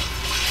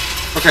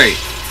 Okay.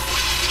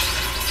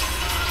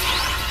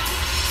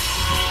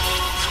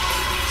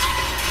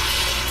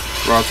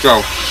 Bro, let's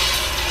go.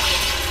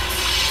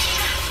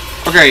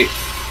 Okay.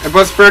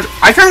 But Spirit,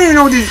 I kind of even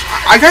know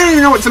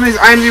what some of these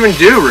items even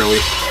do, really.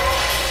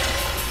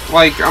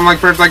 Like, I'm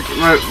like, that's the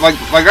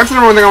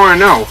number one thing I want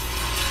to know.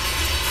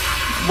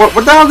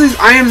 What the hell do these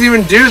items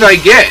even do that I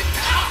get?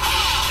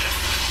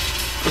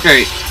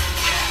 Okay.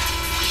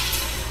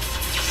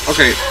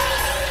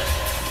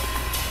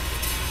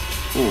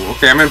 Ooh,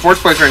 okay, I'm in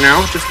 4th place right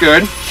now, which is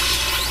good.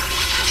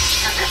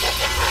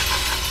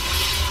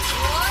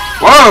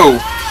 Whoa!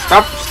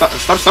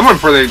 Stop someone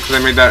before they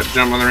made that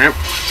jump on the ramp.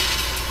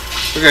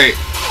 Okay.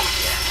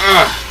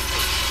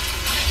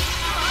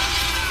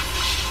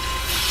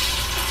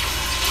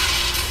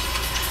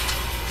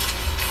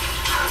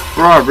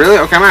 Bro, really?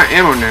 Okay, I'm out of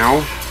ammo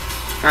now.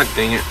 God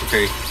dang it.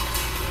 Okay.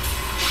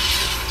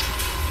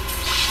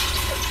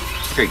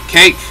 Okay,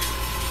 cake.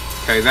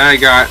 Okay, that I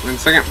got. In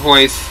second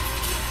place.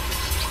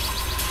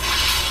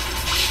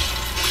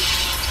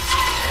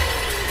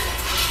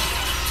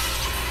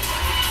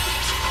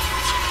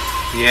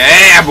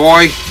 Yeah,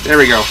 boy. There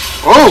we go.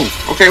 Oh,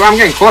 okay, well, I'm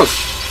getting close.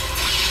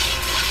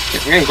 I'm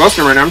getting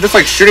closer right now. I'm just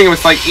like shooting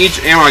with like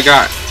each ammo I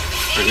got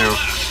right now.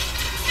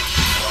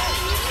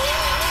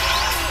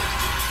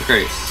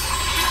 Okay.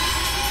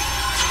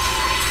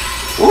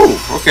 Ooh,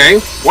 okay.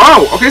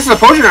 Whoa, okay, this is a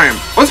potion item.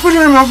 What's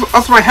potion item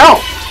off my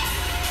health?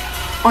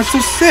 Oh, it's so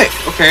sick.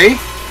 Okay.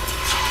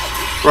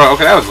 Bro,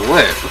 okay, that was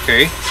lit.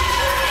 Okay.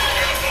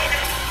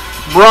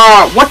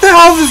 Bro, what the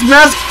hell does this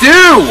mask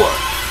do?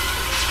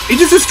 It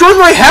just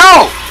destroyed my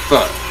health!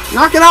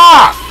 Knock it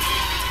off!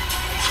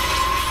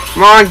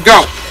 Come on,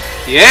 go!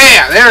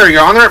 Yeah, there we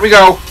go. On there we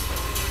go.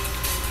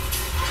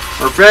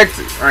 Perfect.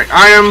 Alright,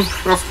 item.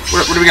 What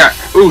do we got?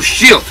 Ooh,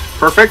 shield.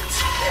 Perfect.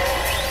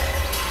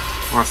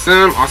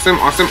 Awesome, awesome,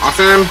 awesome,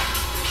 awesome.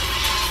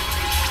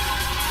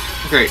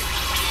 Okay.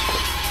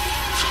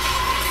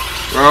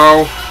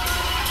 Go.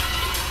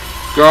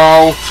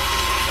 Go.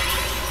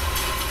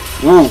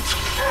 Woo.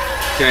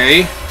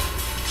 Okay.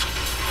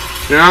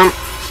 Jump.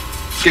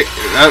 Get,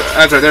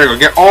 that's right, there we go.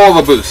 Get all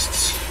the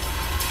boosts.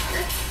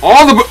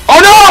 All the oh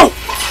no!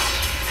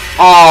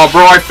 Oh,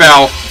 bro, I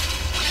fell.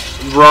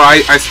 Bro,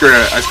 I screwed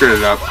it. I screwed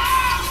it up.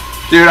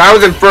 Dude, I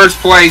was in first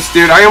place,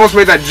 dude. I almost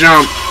made that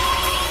jump.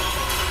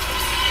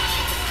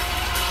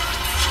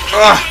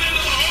 Ugh.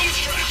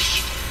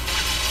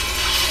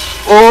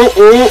 Oh,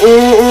 oh,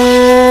 oh,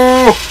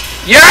 oh.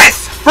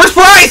 Yes! First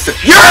place!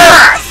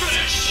 Yes!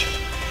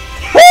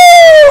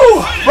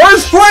 Woo!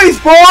 First place,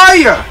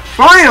 boy!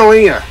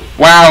 Finally!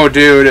 Wow,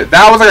 dude,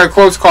 that was like a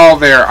close call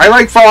there. I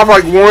like fell off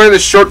like one of the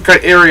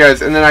shortcut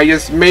areas, and then I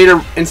just made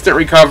an instant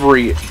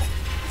recovery,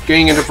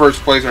 getting into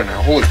first place right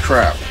now. Holy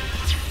crap!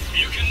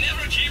 You can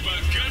never keep a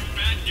good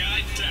bad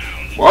guy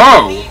down.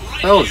 Whoa, what the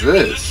hell is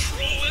this?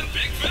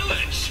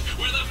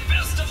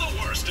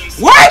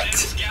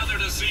 What? Gather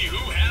to see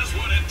who has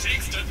what it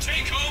takes to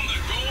take home the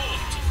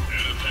gold.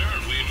 And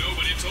apparently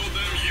nobody told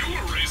them you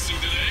were racing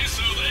today,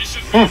 so they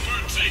should be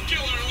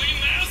particularly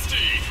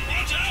nasty.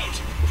 Watch out!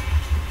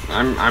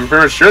 I'm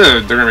pretty sure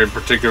that they're gonna be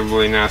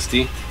particularly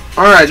nasty.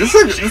 All right, this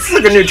is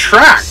like a new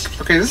track.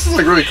 Okay, this is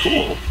like really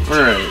cool. All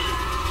right,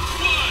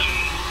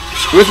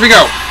 boost we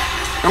go.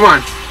 Come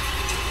on.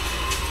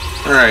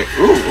 All right.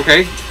 Ooh.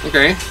 Okay.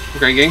 Okay.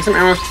 Okay. Getting some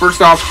ammo first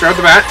off. Grab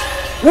the bat.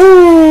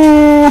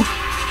 Woo!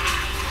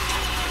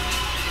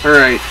 All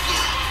right.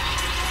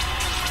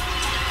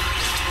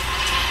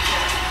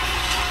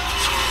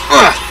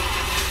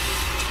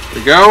 There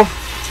we go.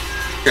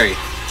 Okay.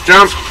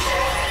 Jump.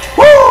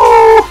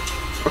 Woo!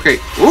 Okay.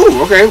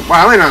 Ooh, okay.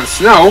 Wow, I landed on the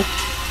snow.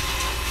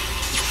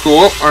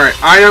 Cool. Alright,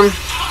 item.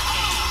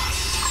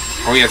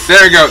 Oh, yes,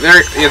 there you go.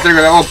 Yes, there you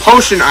go. That little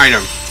potion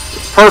item.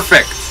 It's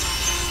perfect.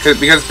 Because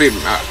it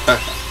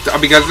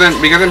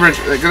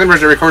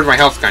recovers my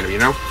health, kind of, you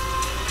know?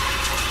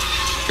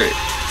 Okay.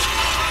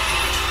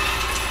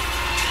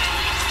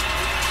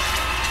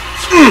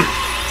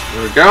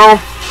 There we go.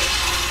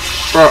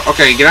 Bro,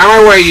 okay, get out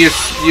of my way, you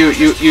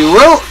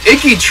little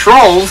icky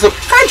trolls. What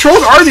kind of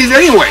trolls are these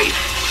anyway?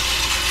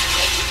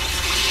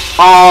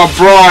 Oh,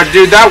 bro,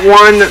 dude, that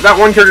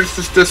one character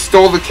just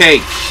stole the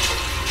cake.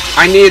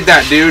 I needed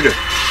that, dude.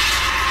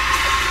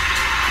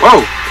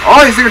 Whoa!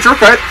 Oh, he's taking a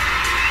shortcut.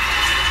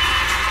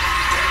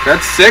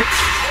 That's sick.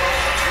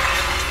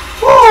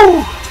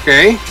 Woo!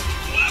 Okay.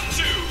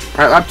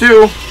 All right, lap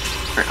 2.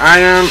 Right,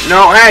 item.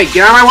 No, hey,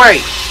 get out of my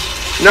way.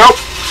 Nope.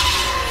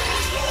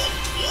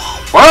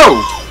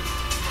 Whoa!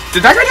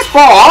 Did that guy just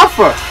fall off?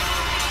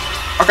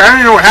 Okay, I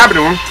don't even know what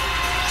happened to him.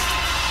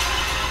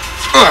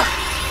 Ugh.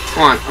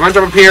 Come on, I'm gonna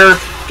jump up here,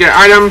 get an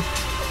item.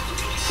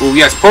 Ooh,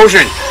 yes,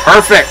 potion.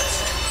 Perfect.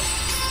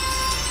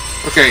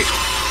 Okay.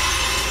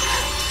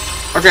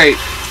 Okay.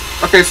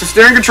 Okay, so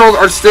steering controls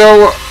are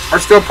still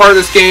part of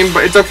this game,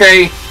 but it's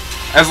okay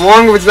as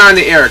long as it's not in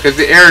the air, because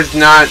the air is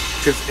not.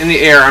 Because in the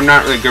air, I'm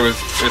not really good with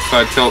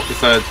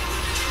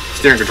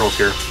steering controls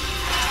here.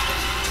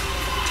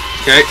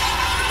 Okay.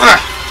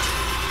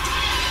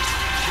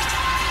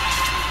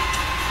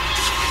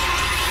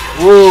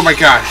 Oh my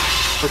god.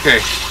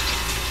 Okay.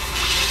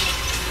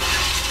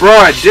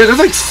 Bro, dude, there's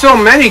like so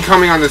many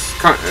coming on this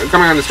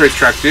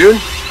racetrack, dude.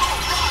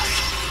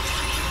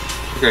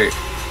 Okay.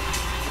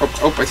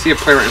 Oh, I see a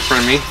player right in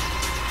front of me.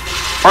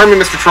 Pardon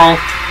me, Mr. Troll.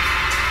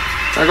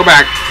 Gotta go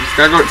back.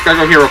 Just gotta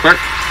go here real quick.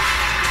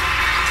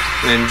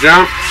 Then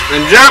jump.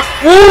 Then jump.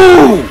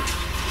 Woo!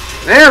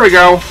 There we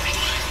go.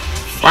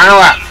 Final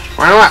lap.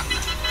 Final lap.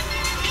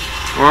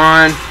 Come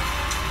on.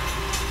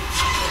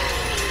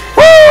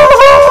 Woo!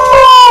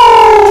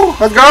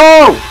 Let's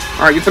go!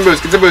 Alright, get some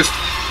boost. Get some boost.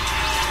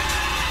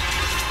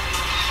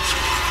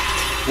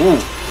 Ooh,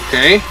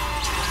 okay.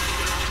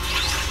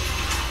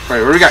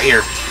 Alright, what do we got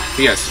here?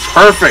 Yes,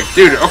 perfect.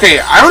 Dude, okay,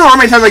 I don't know how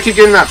many times I keep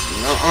getting that...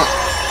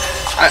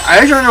 I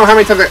actually don't know how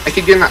many times I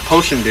keep getting that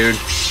potion, dude.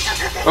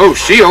 Oh,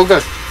 shield.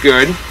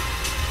 good.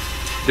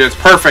 Dude, it's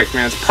perfect,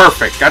 man. It's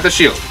perfect. Got the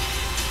shield.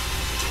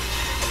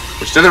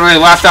 Which doesn't really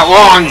last that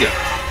long.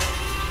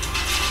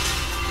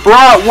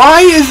 Bruh,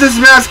 why is this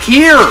mask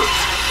here?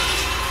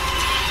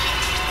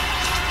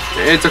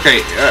 It's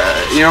okay.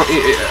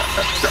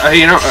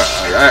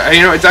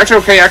 It's actually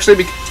okay,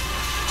 actually.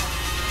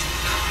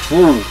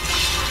 Ooh.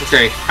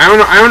 Okay. I don't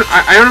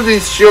know if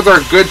these shields are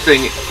a good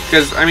thing,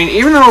 because I mean,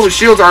 even though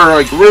shields are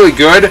like really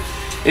good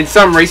in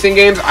some racing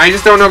games, I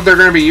just don't know if they're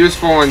going to be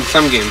useful in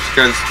some games,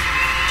 because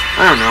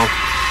I don't know.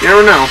 You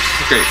never know.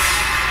 Okay.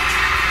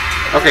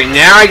 Okay,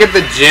 now I get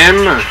the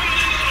gem.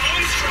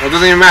 It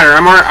doesn't even matter.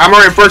 I'm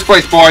already in first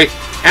place, boy.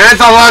 And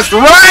it's a last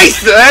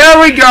race! There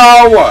we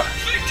go!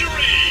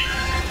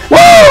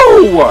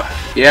 Woo!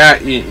 Yeah,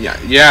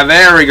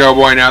 there we go,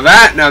 boy. Now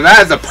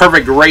that is a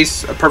perfect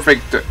race, a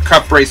perfect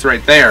cup race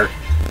right there.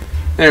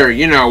 There,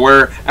 you know,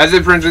 where, as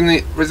it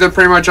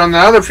pretty much on the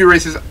other few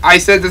races, I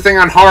set the thing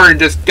on hard and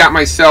just got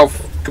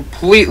myself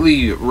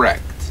completely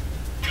wrecked.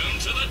 Come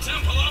to the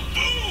Temple of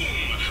Boom!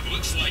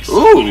 Looks like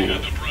Ooh. somebody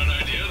had the bright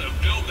idea to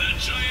build that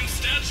giant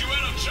statue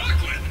out of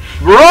chocolate.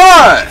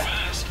 Bruh!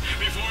 Fast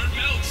before it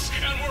melts,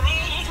 and we're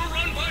all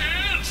overrun by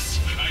ants.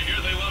 I hear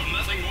they love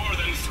nothing more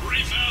than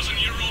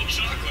 3,000-year-old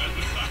chocolate.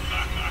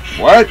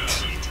 What?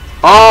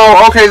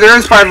 Oh, okay, there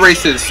is 5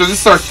 races, so this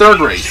is our 3rd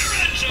race.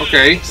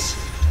 Okay.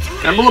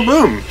 Temple of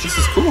Boom. This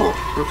is cool.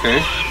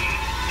 Okay.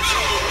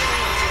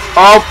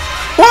 Oh,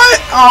 what?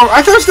 Oh,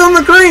 I thought it was still in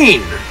the green.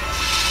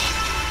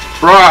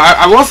 Bruh,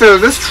 I will say that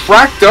this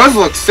track does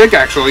look sick,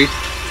 actually.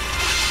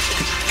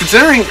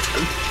 Considering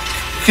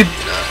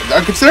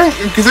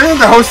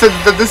the host said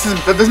that this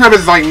map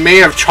is like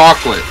made of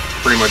chocolate,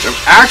 pretty much, of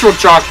actual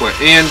chocolate,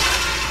 and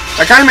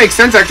that kind of makes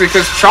sense actually,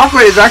 because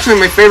chocolate is actually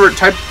my favorite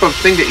type of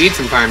thing to eat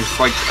sometimes.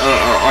 Like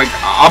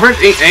I'll pretty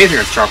much eat anything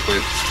that's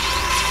chocolate,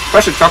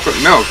 especially chocolate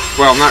milk.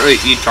 Well, not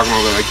really eat chocolate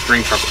milk, but like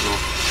drink chocolate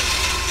milk.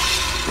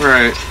 All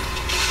right.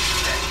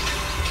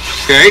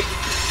 Okay.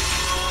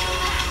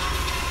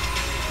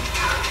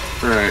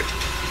 All right.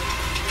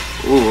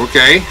 Ooh.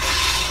 Okay.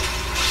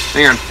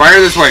 Hang on. Fire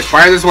this way.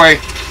 Fire this way.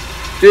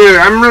 Dude,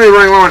 I'm really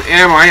running low on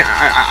ammo. I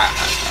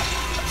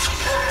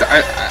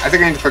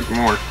think I need to click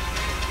more.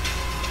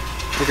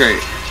 Okay.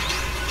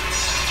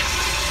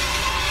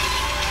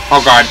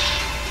 Oh god.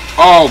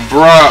 Oh,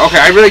 bruh. Okay,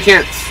 I really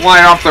can't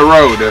slide off the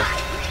road.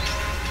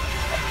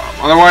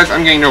 Otherwise,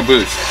 I'm getting no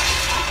boost.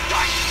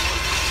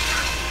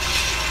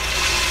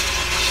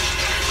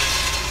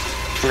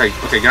 Okay,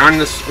 okay, get on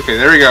this. Okay,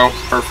 there we go.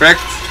 Perfect.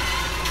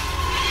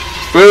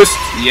 Boost.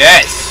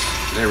 Yes.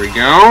 There we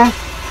go.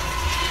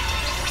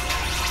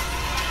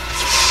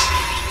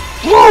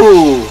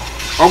 Woo!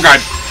 Oh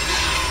god.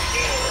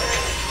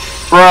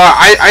 Bruh,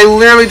 I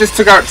literally just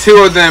took out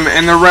 2 of them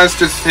and the rest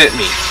just hit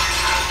me.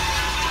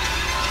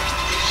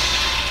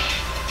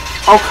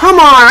 Oh, come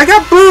on! I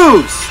got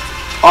boost!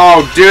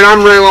 Oh, dude,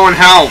 I'm really low on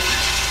health.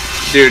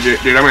 Dude, I'm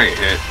gonna get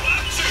hit.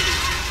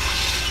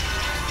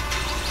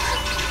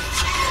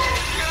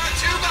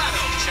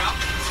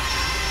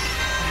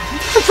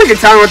 Don't freaking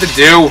tell me what to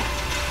do.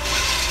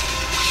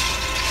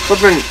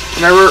 Flippin',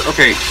 whatever.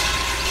 Okay.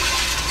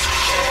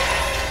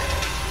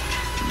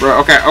 Bro,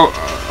 okay,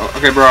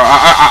 okay, bro.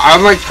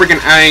 I'm like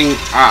freaking aiming.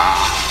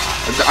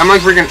 I'm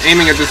like freaking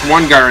aiming at this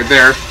one guy right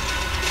there.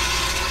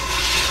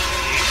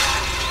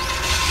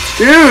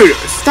 Dude,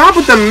 stop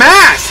with the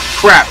mask!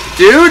 Crap,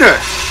 dude.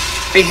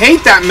 I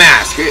hate that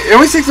mask. It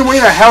always takes away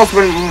the health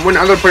when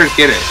other players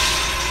get it.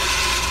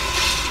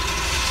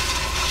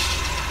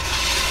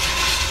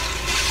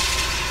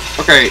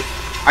 Okay,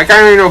 I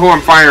can't even know who I'm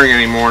firing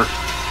anymore.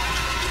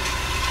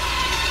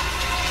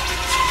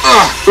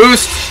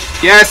 Boost.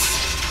 Yes.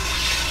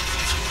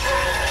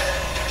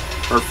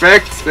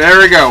 Perfect. There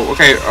we go.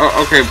 Okay.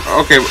 Okay,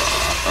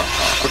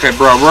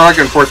 bro. We're like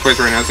in 4th place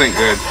right now. This ain't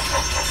good.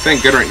 This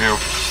ain't good right now.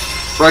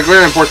 We're like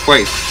literally in 4th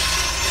place.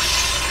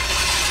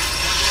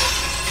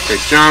 Okay,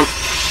 jump.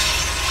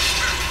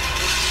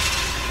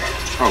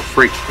 Oh,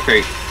 freak.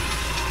 Okay.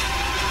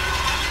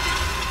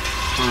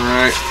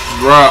 Alright.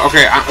 Bro.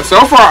 Okay,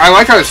 so far, I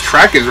like how this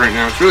track is right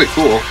now. It's really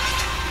cool.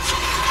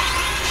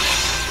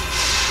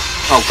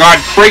 Oh, God.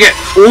 Break it.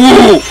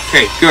 Ooh.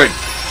 Okay, good.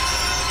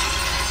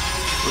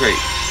 Okay.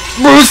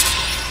 Boost!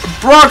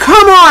 Bro,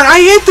 come on! I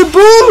hit the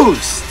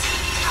boost!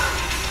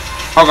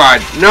 Oh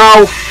god,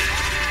 no!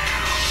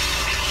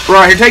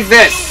 Bro, here, take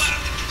this!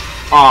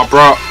 Aw,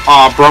 bro.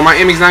 Aw, bro, my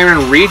aiming's not even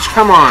in reach?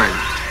 Come on.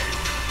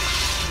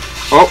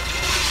 Oh.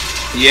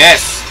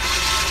 Yes!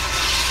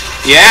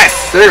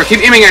 Yes! There we go,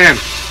 keep aiming at him!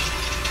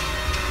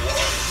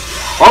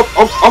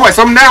 Oh, I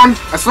slowed him down!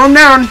 I slowed him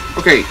down!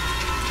 Okay.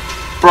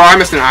 Bro, I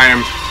missed an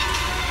item.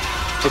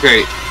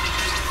 Okay.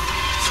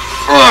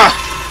 Ugh!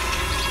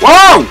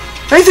 Whoa!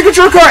 That's a good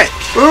shortcut!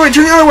 Wait,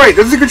 turn the other way.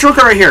 There's a good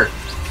shortcut right here.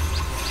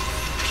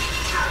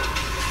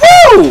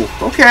 Woo!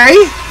 Okay.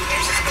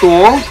 This is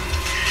cool.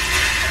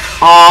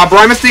 Aw, bro,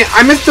 I missed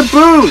the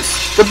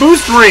boost. The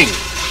boost ring.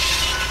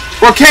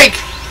 Well, cake!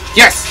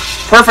 Yes!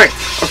 Perfect.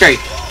 Okay.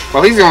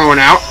 Well, he's the only one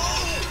out.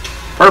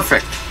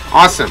 Perfect.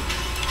 Awesome.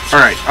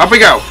 Alright, up we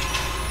go.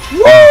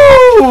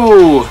 Woo!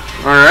 Woo!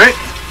 Alright.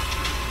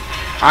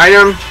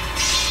 Item.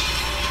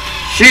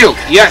 Shield.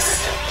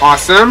 Yes.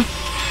 Awesome.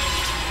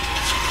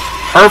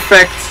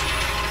 Perfect.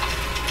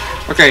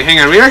 Okay, hang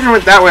on. We actually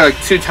went that way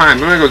like 2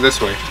 times. I'm gonna go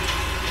this way.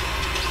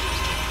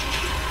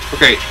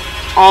 Okay.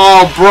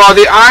 Oh, bro,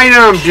 the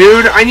item,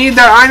 dude. I need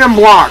that item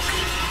block.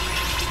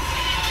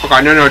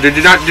 Okay, no, dude,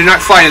 do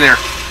not slide in there.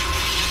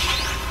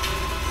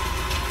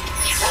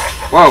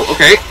 Whoa,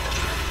 okay.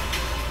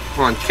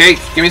 Come on, cake.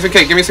 Give me some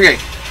cake. Give me some cake.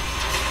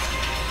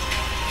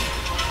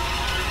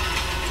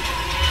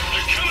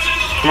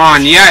 Come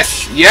on,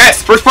 yes,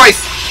 yes. First place.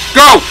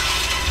 Go.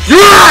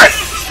 Yes.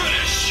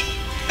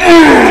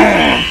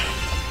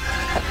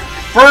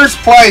 First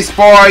place,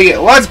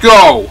 boy. Let's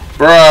go.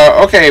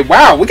 Bruh, okay,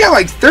 wow, we got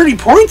like 30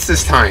 points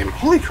this time.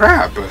 Holy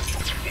crap. Welcome,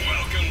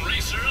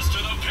 racers, to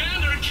the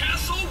Panda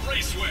Castle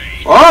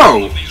Raceway.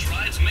 Oh. These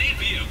rides may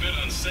be a bit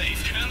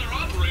unsafe, and their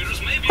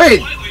operators may be Wait.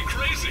 slightly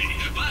crazy.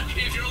 But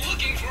if you're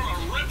looking for a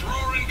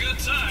rip-roaring good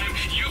time,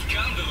 you've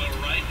come to the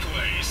right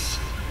place.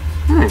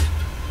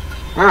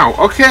 Wow,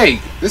 okay.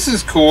 This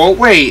is cool.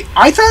 Wait,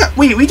 I thought...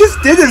 Wait, we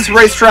just did this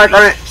racetrack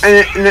on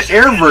an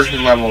air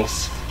version level.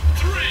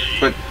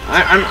 But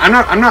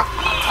I'm not...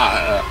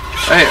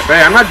 Hey,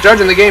 I'm not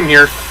judging the game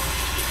here.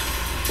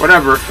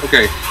 Whatever.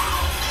 Okay.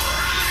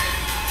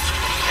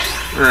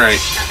 Alright.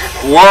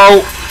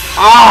 Whoa.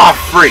 Ah,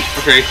 freak.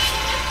 Okay.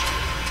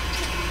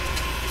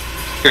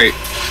 Okay.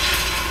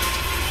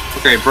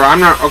 Okay, bro. I'm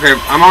not... Okay,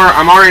 I'm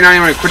already not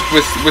even equipped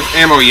with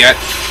ammo yet.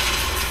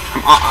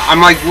 I'm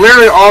like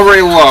literally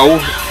already low.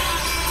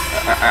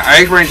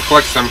 I ready to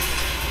collect some.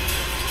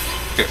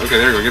 Okay,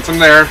 there we go. Get some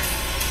there.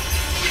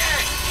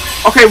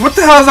 Okay, what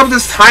the hell is up with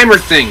this timer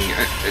thing?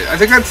 I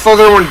think that slows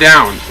everyone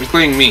down,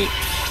 including me.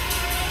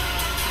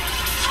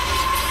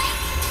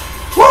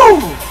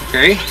 Woo!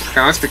 Okay,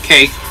 that's the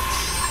cake.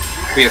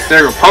 Yes,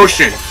 there we go.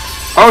 Potion.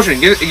 Potion.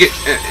 Get.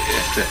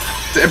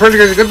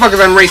 Good luck as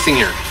I'm racing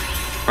here.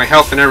 My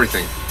health and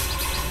everything.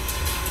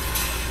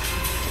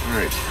 All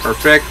right,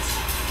 perfect.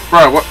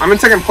 Bro, what? I'm in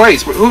second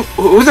place.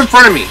 Who's in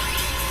front of me?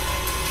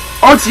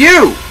 Oh, it's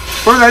you!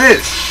 Whoever that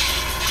is.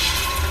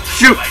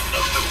 Shoot!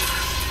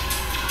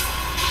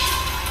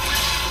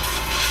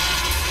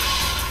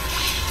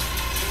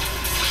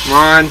 Come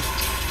on.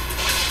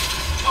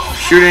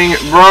 Shooting.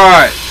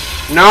 Bruh.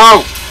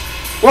 No!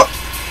 What?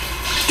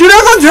 Dude, I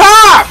was on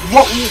top!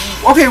 What?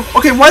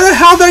 Okay, why the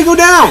hell did I go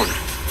down?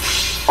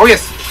 Oh,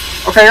 yes.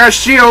 Okay, I got a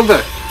shield.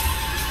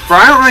 Bro,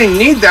 I don't really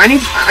need that.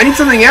 I need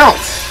something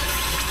else.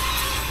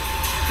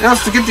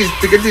 Else to get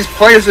these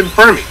players in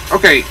front of me.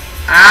 Okay.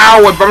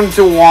 Ow, I bumped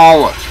into a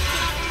wall.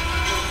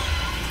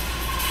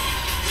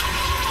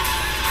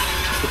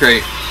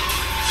 Okay.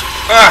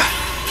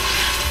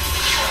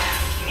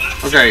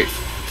 Okay.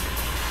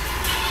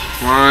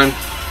 Come on.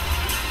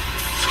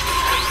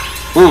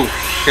 Ooh,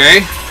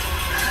 okay.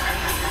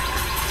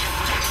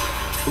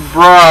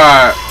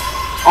 Bruh.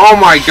 Oh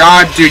my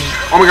god, dude.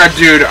 Oh my god,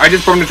 dude. I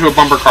just bumped into a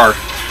bumper car.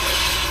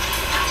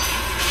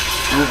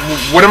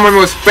 One of my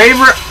most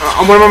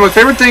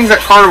favorite things at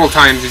carnival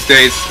times these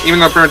days, even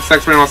though parents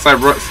text me outside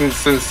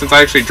since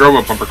I actually drove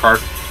a bumper car.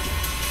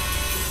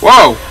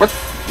 Whoa! What?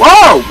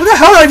 Whoa! Where the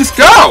hell did I just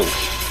go?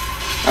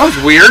 That was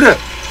weird.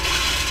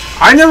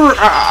 I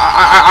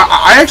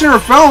actually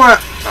never fell.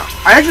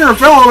 I actually never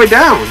fell all the way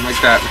down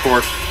like that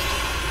before.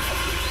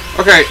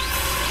 Okay.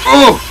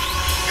 Oh.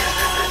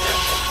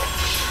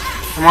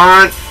 Come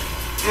on.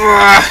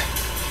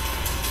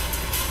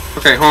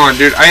 Okay, hold on,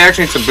 dude. I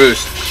actually need some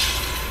boost.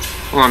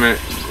 Hold on a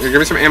minute. Give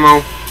me some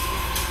ammo.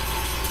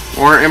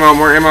 More ammo,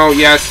 more ammo.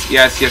 Yes,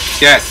 yes, yes,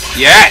 yes,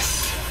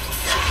 yes!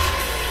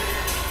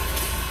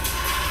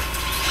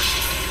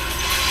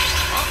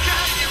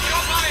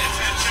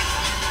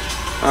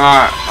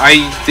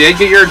 I did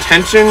get your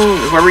attention,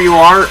 whoever you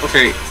are.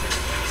 Okay.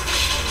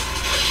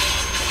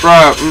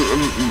 Bruh,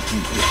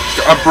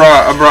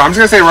 bruh, I'm just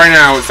gonna say right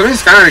now, some of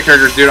these Skylander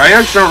characters, dude, I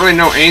actually don't really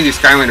know any of these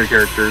Skylander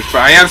characters,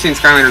 but I have seen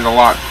Skylanders a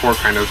lot before,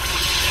 kind of.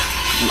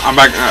 I'm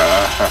back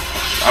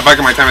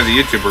in my time as a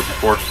YouTuber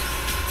before.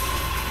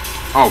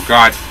 Oh,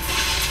 God.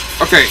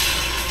 Okay.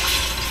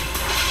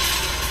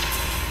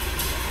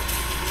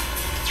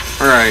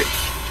 Alright.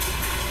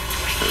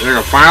 There we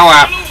go, final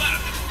lap.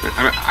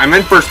 I'm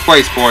in first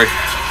place, boy.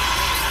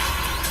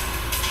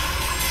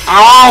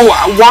 Oh,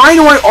 why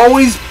do I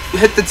always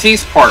hit the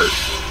tease part?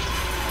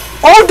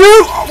 Oh,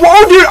 dude!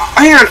 Oh, dude!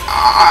 Hang on.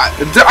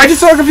 I just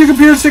saw like a few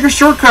computers take a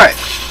shortcut.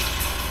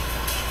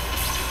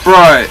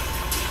 Bruh.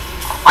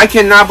 I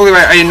cannot believe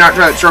I did not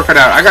try that shortcut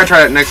out. I gotta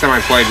try that next time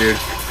I play, dude.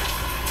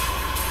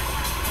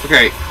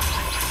 Okay.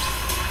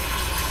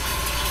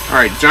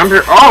 Alright, jump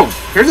here. Oh!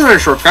 Here's another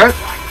shortcut.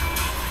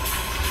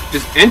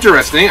 Just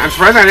interesting. I'm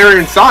surprised I never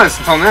even saw this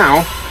until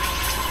now.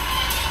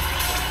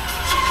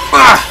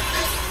 Ah!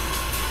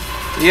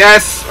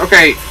 Yes!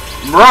 Okay.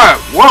 Bruh.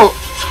 Whoa!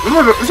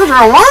 This is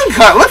a long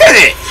cut! Look at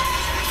it!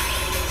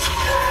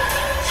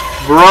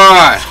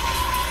 Bruh.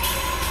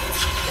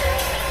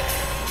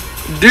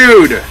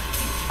 Dude.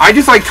 I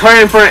just like cut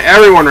in front of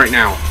everyone right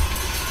now.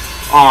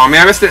 Aw,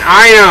 man, I missed an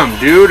item,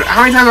 dude.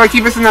 How many times do I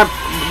keep missing that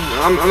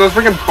on those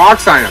freaking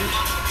box items.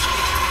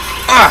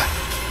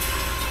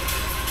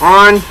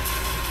 On.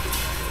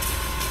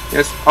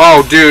 Yes.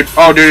 Oh, dude.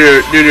 Oh,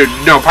 dude.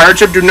 No, pirate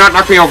ship, do not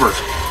knock me over.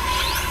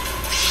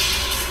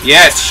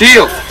 Yes,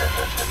 shield.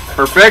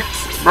 Perfect.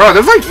 Bro,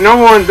 there's like no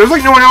one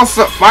else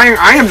buying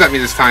items at me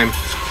this time.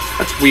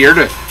 That's weird.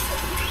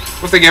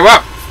 Once they give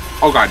up.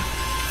 Oh god.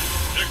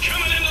 They're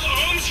coming into the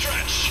home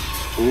stretch.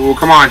 Ooh,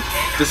 come on.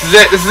 This is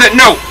it. This is it.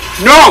 No.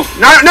 No.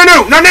 No,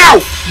 not now.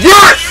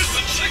 Yes! There's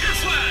the checker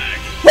flag.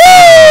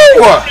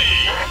 Woo!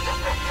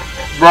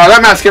 Bro,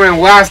 that match came in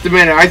last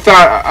minute. I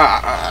thought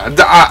I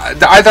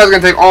thought it was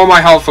gonna take all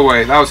my health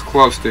away. That was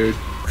close, dude.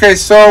 Okay,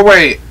 so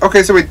wait.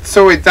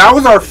 That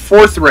was our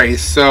 4th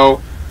race.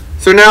 So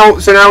now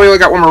we only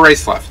got one more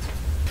race left.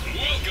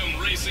 Welcome,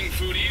 racing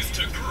foodies,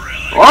 to Grill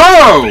X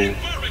Whoa!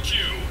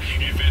 Barbecue.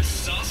 If it's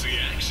saucy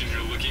action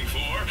you're looking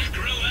for,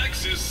 Grill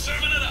X is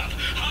serving it up,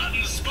 hot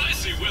and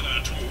spicy with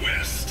a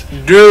twist.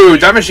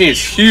 Dude, that machine is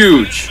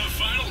huge. The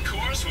final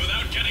course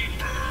without getting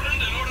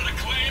burned in order to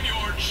claim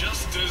your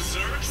just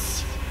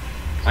desserts.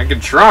 I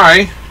could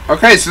try.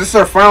 Okay, so this is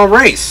our final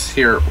race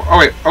here. Oh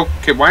wait,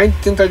 okay, why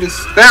didn't I just...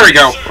 There we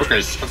go! Okay, I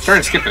was trying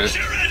to skip it.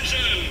 Your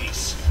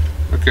engines.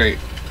 Okay.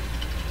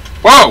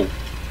 Whoa!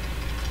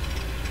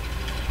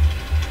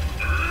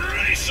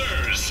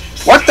 Racers.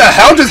 What the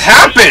hell just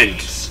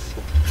happened?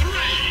 3,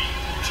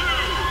 2,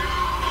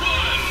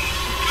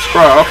 1.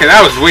 Bro, okay,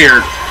 that was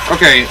weird.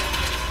 Okay.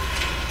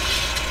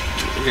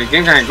 Okay,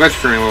 game kind of glitched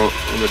for me a little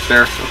bit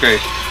there.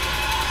 Okay.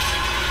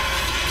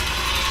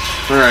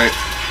 Alright.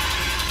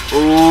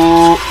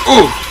 Ooh.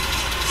 Ooh!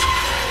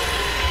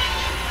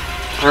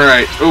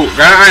 Alright. Ooh,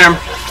 got an item.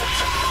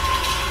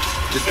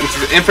 This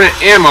is infinite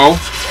ammo.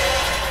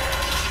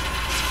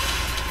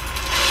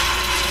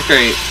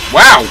 Okay.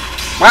 Wow.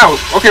 Wow.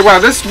 Okay, wow,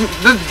 this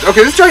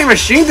giant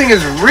machine thing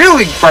is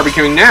really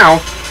barbecuing now.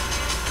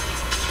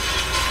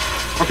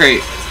 Okay.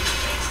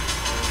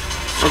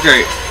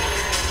 Okay.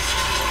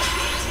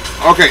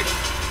 Okay.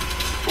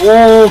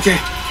 Okay.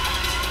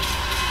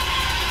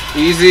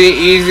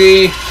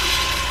 Easy.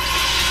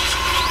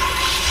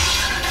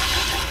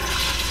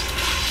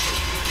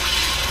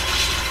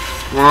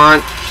 Come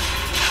on.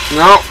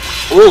 No.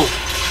 Ooh.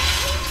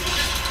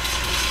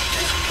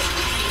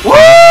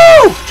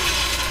 Woo!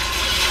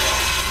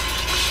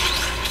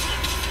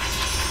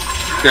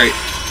 Okay.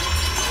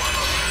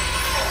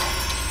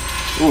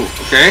 Ooh,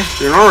 okay.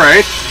 Doing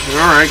alright.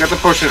 Got the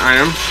potion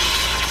item.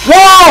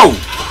 Whoa!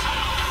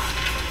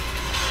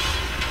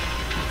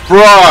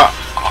 Bruh.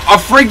 A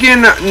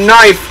freaking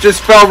knife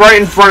just fell right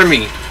in front of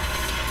me.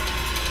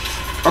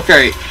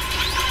 Okay.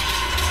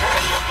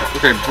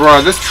 Okay,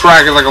 bruh. This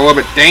track is like a little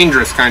bit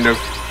dangerous, kind of.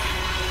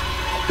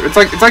 It's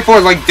like full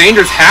of like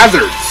dangerous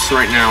hazards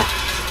right now.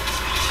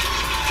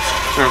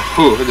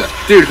 Oh,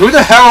 dude, who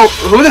the hell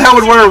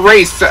would want to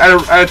race at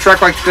a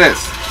track like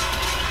this?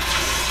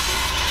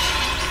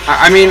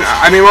 I mean,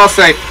 well, I'll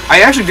say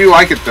I actually do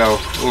like it though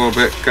a little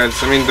bit because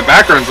I mean the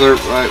backgrounds are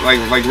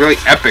like really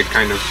epic,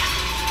 kind of.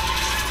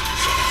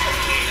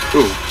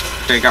 Ooh,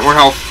 okay, got more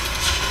health.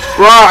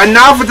 Bruh,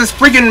 enough with this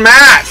freaking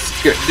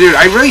mask, dude.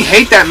 I really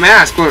hate that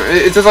mask.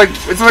 It's just like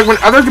when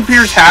other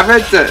computers have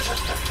it,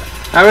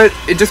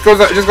 it just goes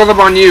up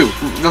on you,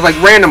 just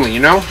like randomly, you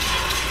know.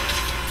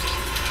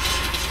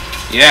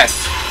 Yes.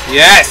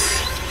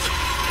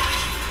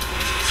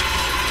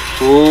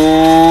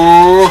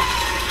 Ooh.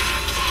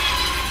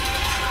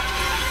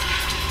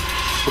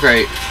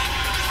 Okay.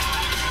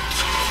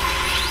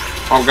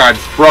 Oh god,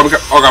 bro,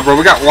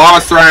 we got lava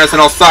surrounding us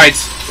on all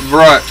sides,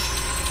 bro.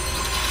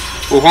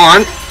 Oh, hold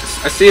on.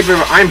 I see a bit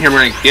of I'm here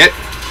I'm gonna get.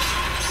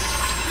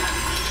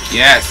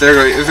 Yes,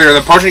 there we go.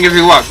 The potion gives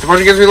me luck. The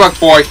potion gives me luck,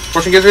 boy.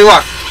 Potion gives me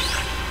luck.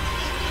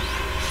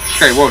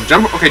 Okay, whoa,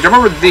 jump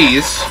over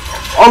these.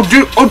 Oh,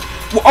 dude,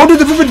 dude,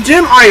 the flippin'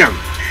 gym item!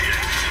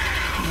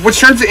 Which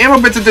turns the ammo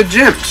bits into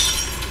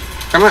gems.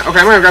 Okay, I'm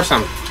gonna grab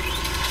some.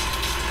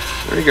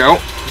 There you go.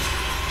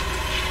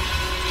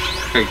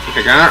 Okay,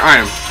 got another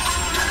item.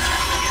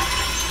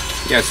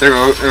 Yes, there we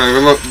go.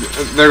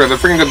 There we go, the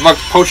freaking good luck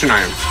potion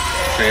item.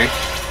 Okay,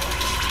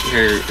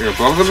 here we go,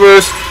 blow up the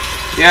boost.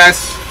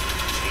 Yes.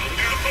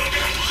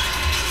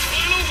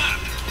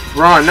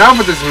 Bro, enough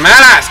with this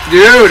mask,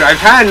 dude! I've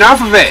had enough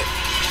of it!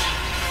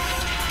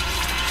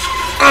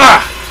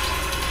 Ugh!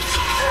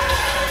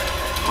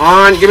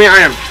 On, give me an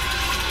item.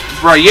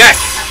 Bro, yes!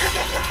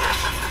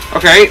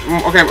 Okay,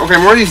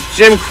 more of these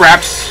gym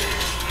craps.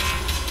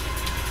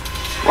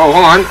 Whoa,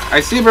 hold on.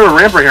 I see a bit of a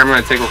ramp right here I'm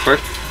gonna take real quick.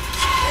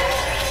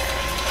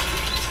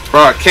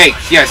 Bro, cake,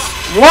 yes.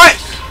 What?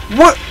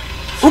 What?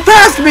 Who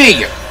passed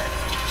me?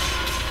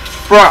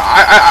 Bro,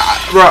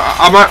 I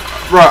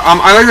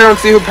like don't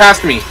see who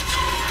passed me.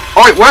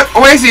 Oh wait, what?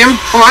 Oh wait, I see him.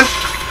 Hold on.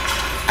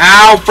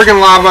 Ow,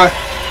 freaking lava.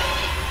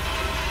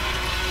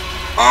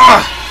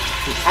 Ugh.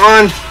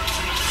 On.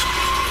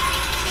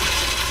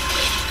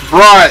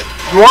 Bruh,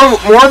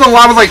 more of the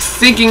lava's like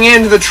sinking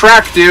into the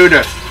track, dude.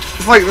 This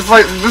is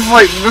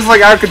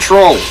like out of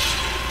control.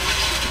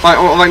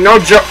 Like no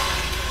joke.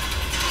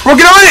 Bro,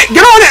 get on it!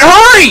 Get on it!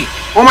 Hurry!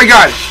 Oh my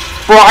god.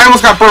 Bro, I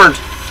almost got burned.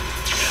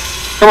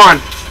 Come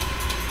on.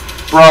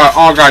 Bruh,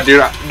 oh god,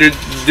 dude.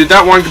 Dude,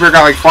 that one computer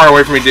got like far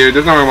away from me, dude.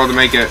 There's no way I'm able to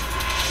make it.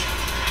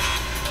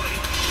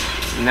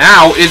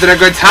 Now, is it a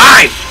good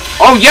time?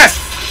 Oh, yes!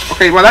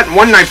 Okay, well, that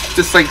one knife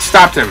just, like,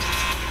 stopped him.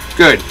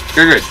 Good.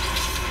 Good.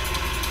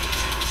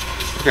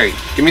 Okay,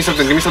 give me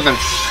something,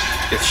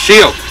 Yes,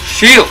 shield!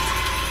 Shield!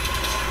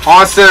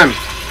 Awesome!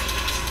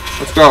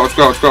 Let's go.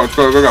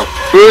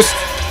 Boost!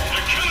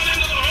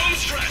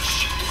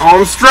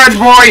 Home stretch,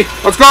 boy!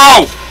 Let's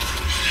go!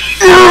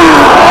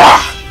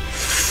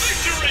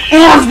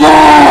 Let's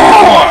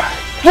go!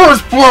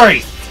 First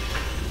place!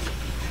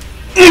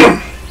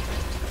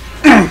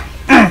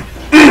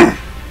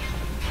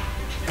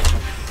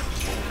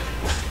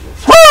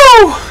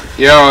 Woo!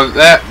 Yo,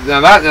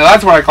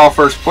 that's what I call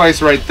first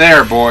place right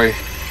there, boy.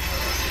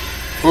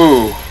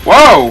 Ooh.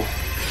 Whoa!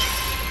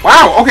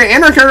 Wow, okay,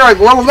 and our character like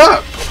leveled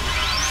up.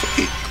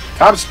 Sweet.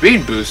 Top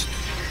speed boost.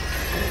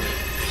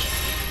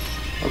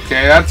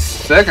 Okay, that's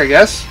sick, I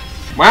guess.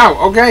 Wow,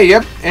 okay,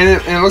 yep. And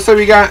it looks like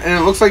we got a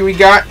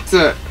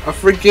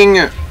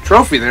freaking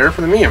trophy there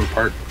for the medium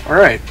part.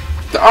 Alright.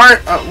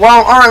 Alright,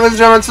 ladies and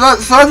gentlemen, so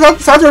that's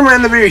where we're going to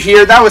end the video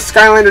here. That was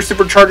Skylanders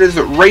Superchargers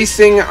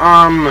Racing,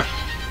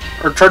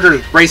 or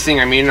Chargers Racing,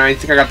 I mean. I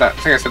think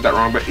I said that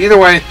wrong, but either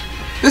way,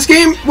 this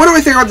game, what do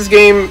I think about this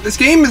game? This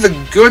game is a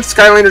good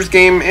Skylanders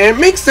game, and it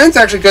makes sense,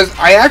 actually, because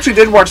I actually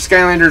did watch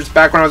Skylanders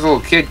back when I was a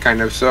little kid,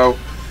 kind of, so,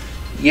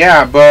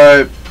 yeah,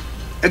 but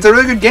it's a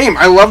really good game.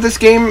 I love this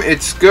game.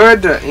 It's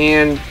good,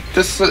 and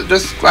just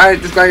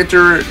glad I get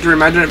to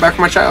reimagine it back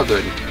from my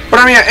childhood. But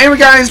I mean, anyway,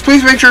 guys,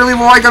 please make sure to leave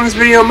a like on this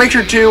video. Make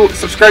sure to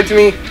subscribe to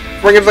me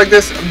for games like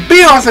this.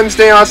 Be awesome,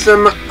 stay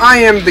awesome. I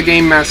am the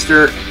Game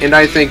Master, and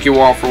I thank you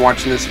all for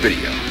watching this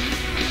video.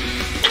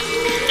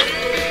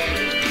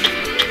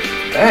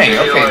 Dang,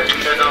 okay.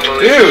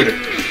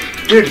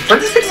 Dude,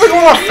 this thing's like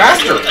going a lot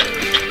faster.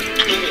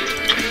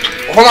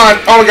 Hold on,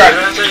 oh my god.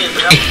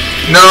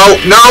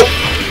 No.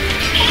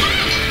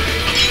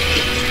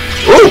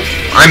 Ooh,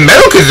 I'm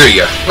Metal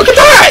Kazuya. Look at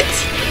that!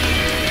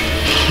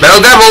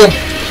 Metal Devil!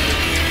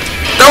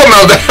 Double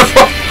Metal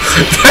Devil!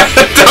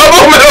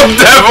 Double Metal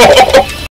Devil!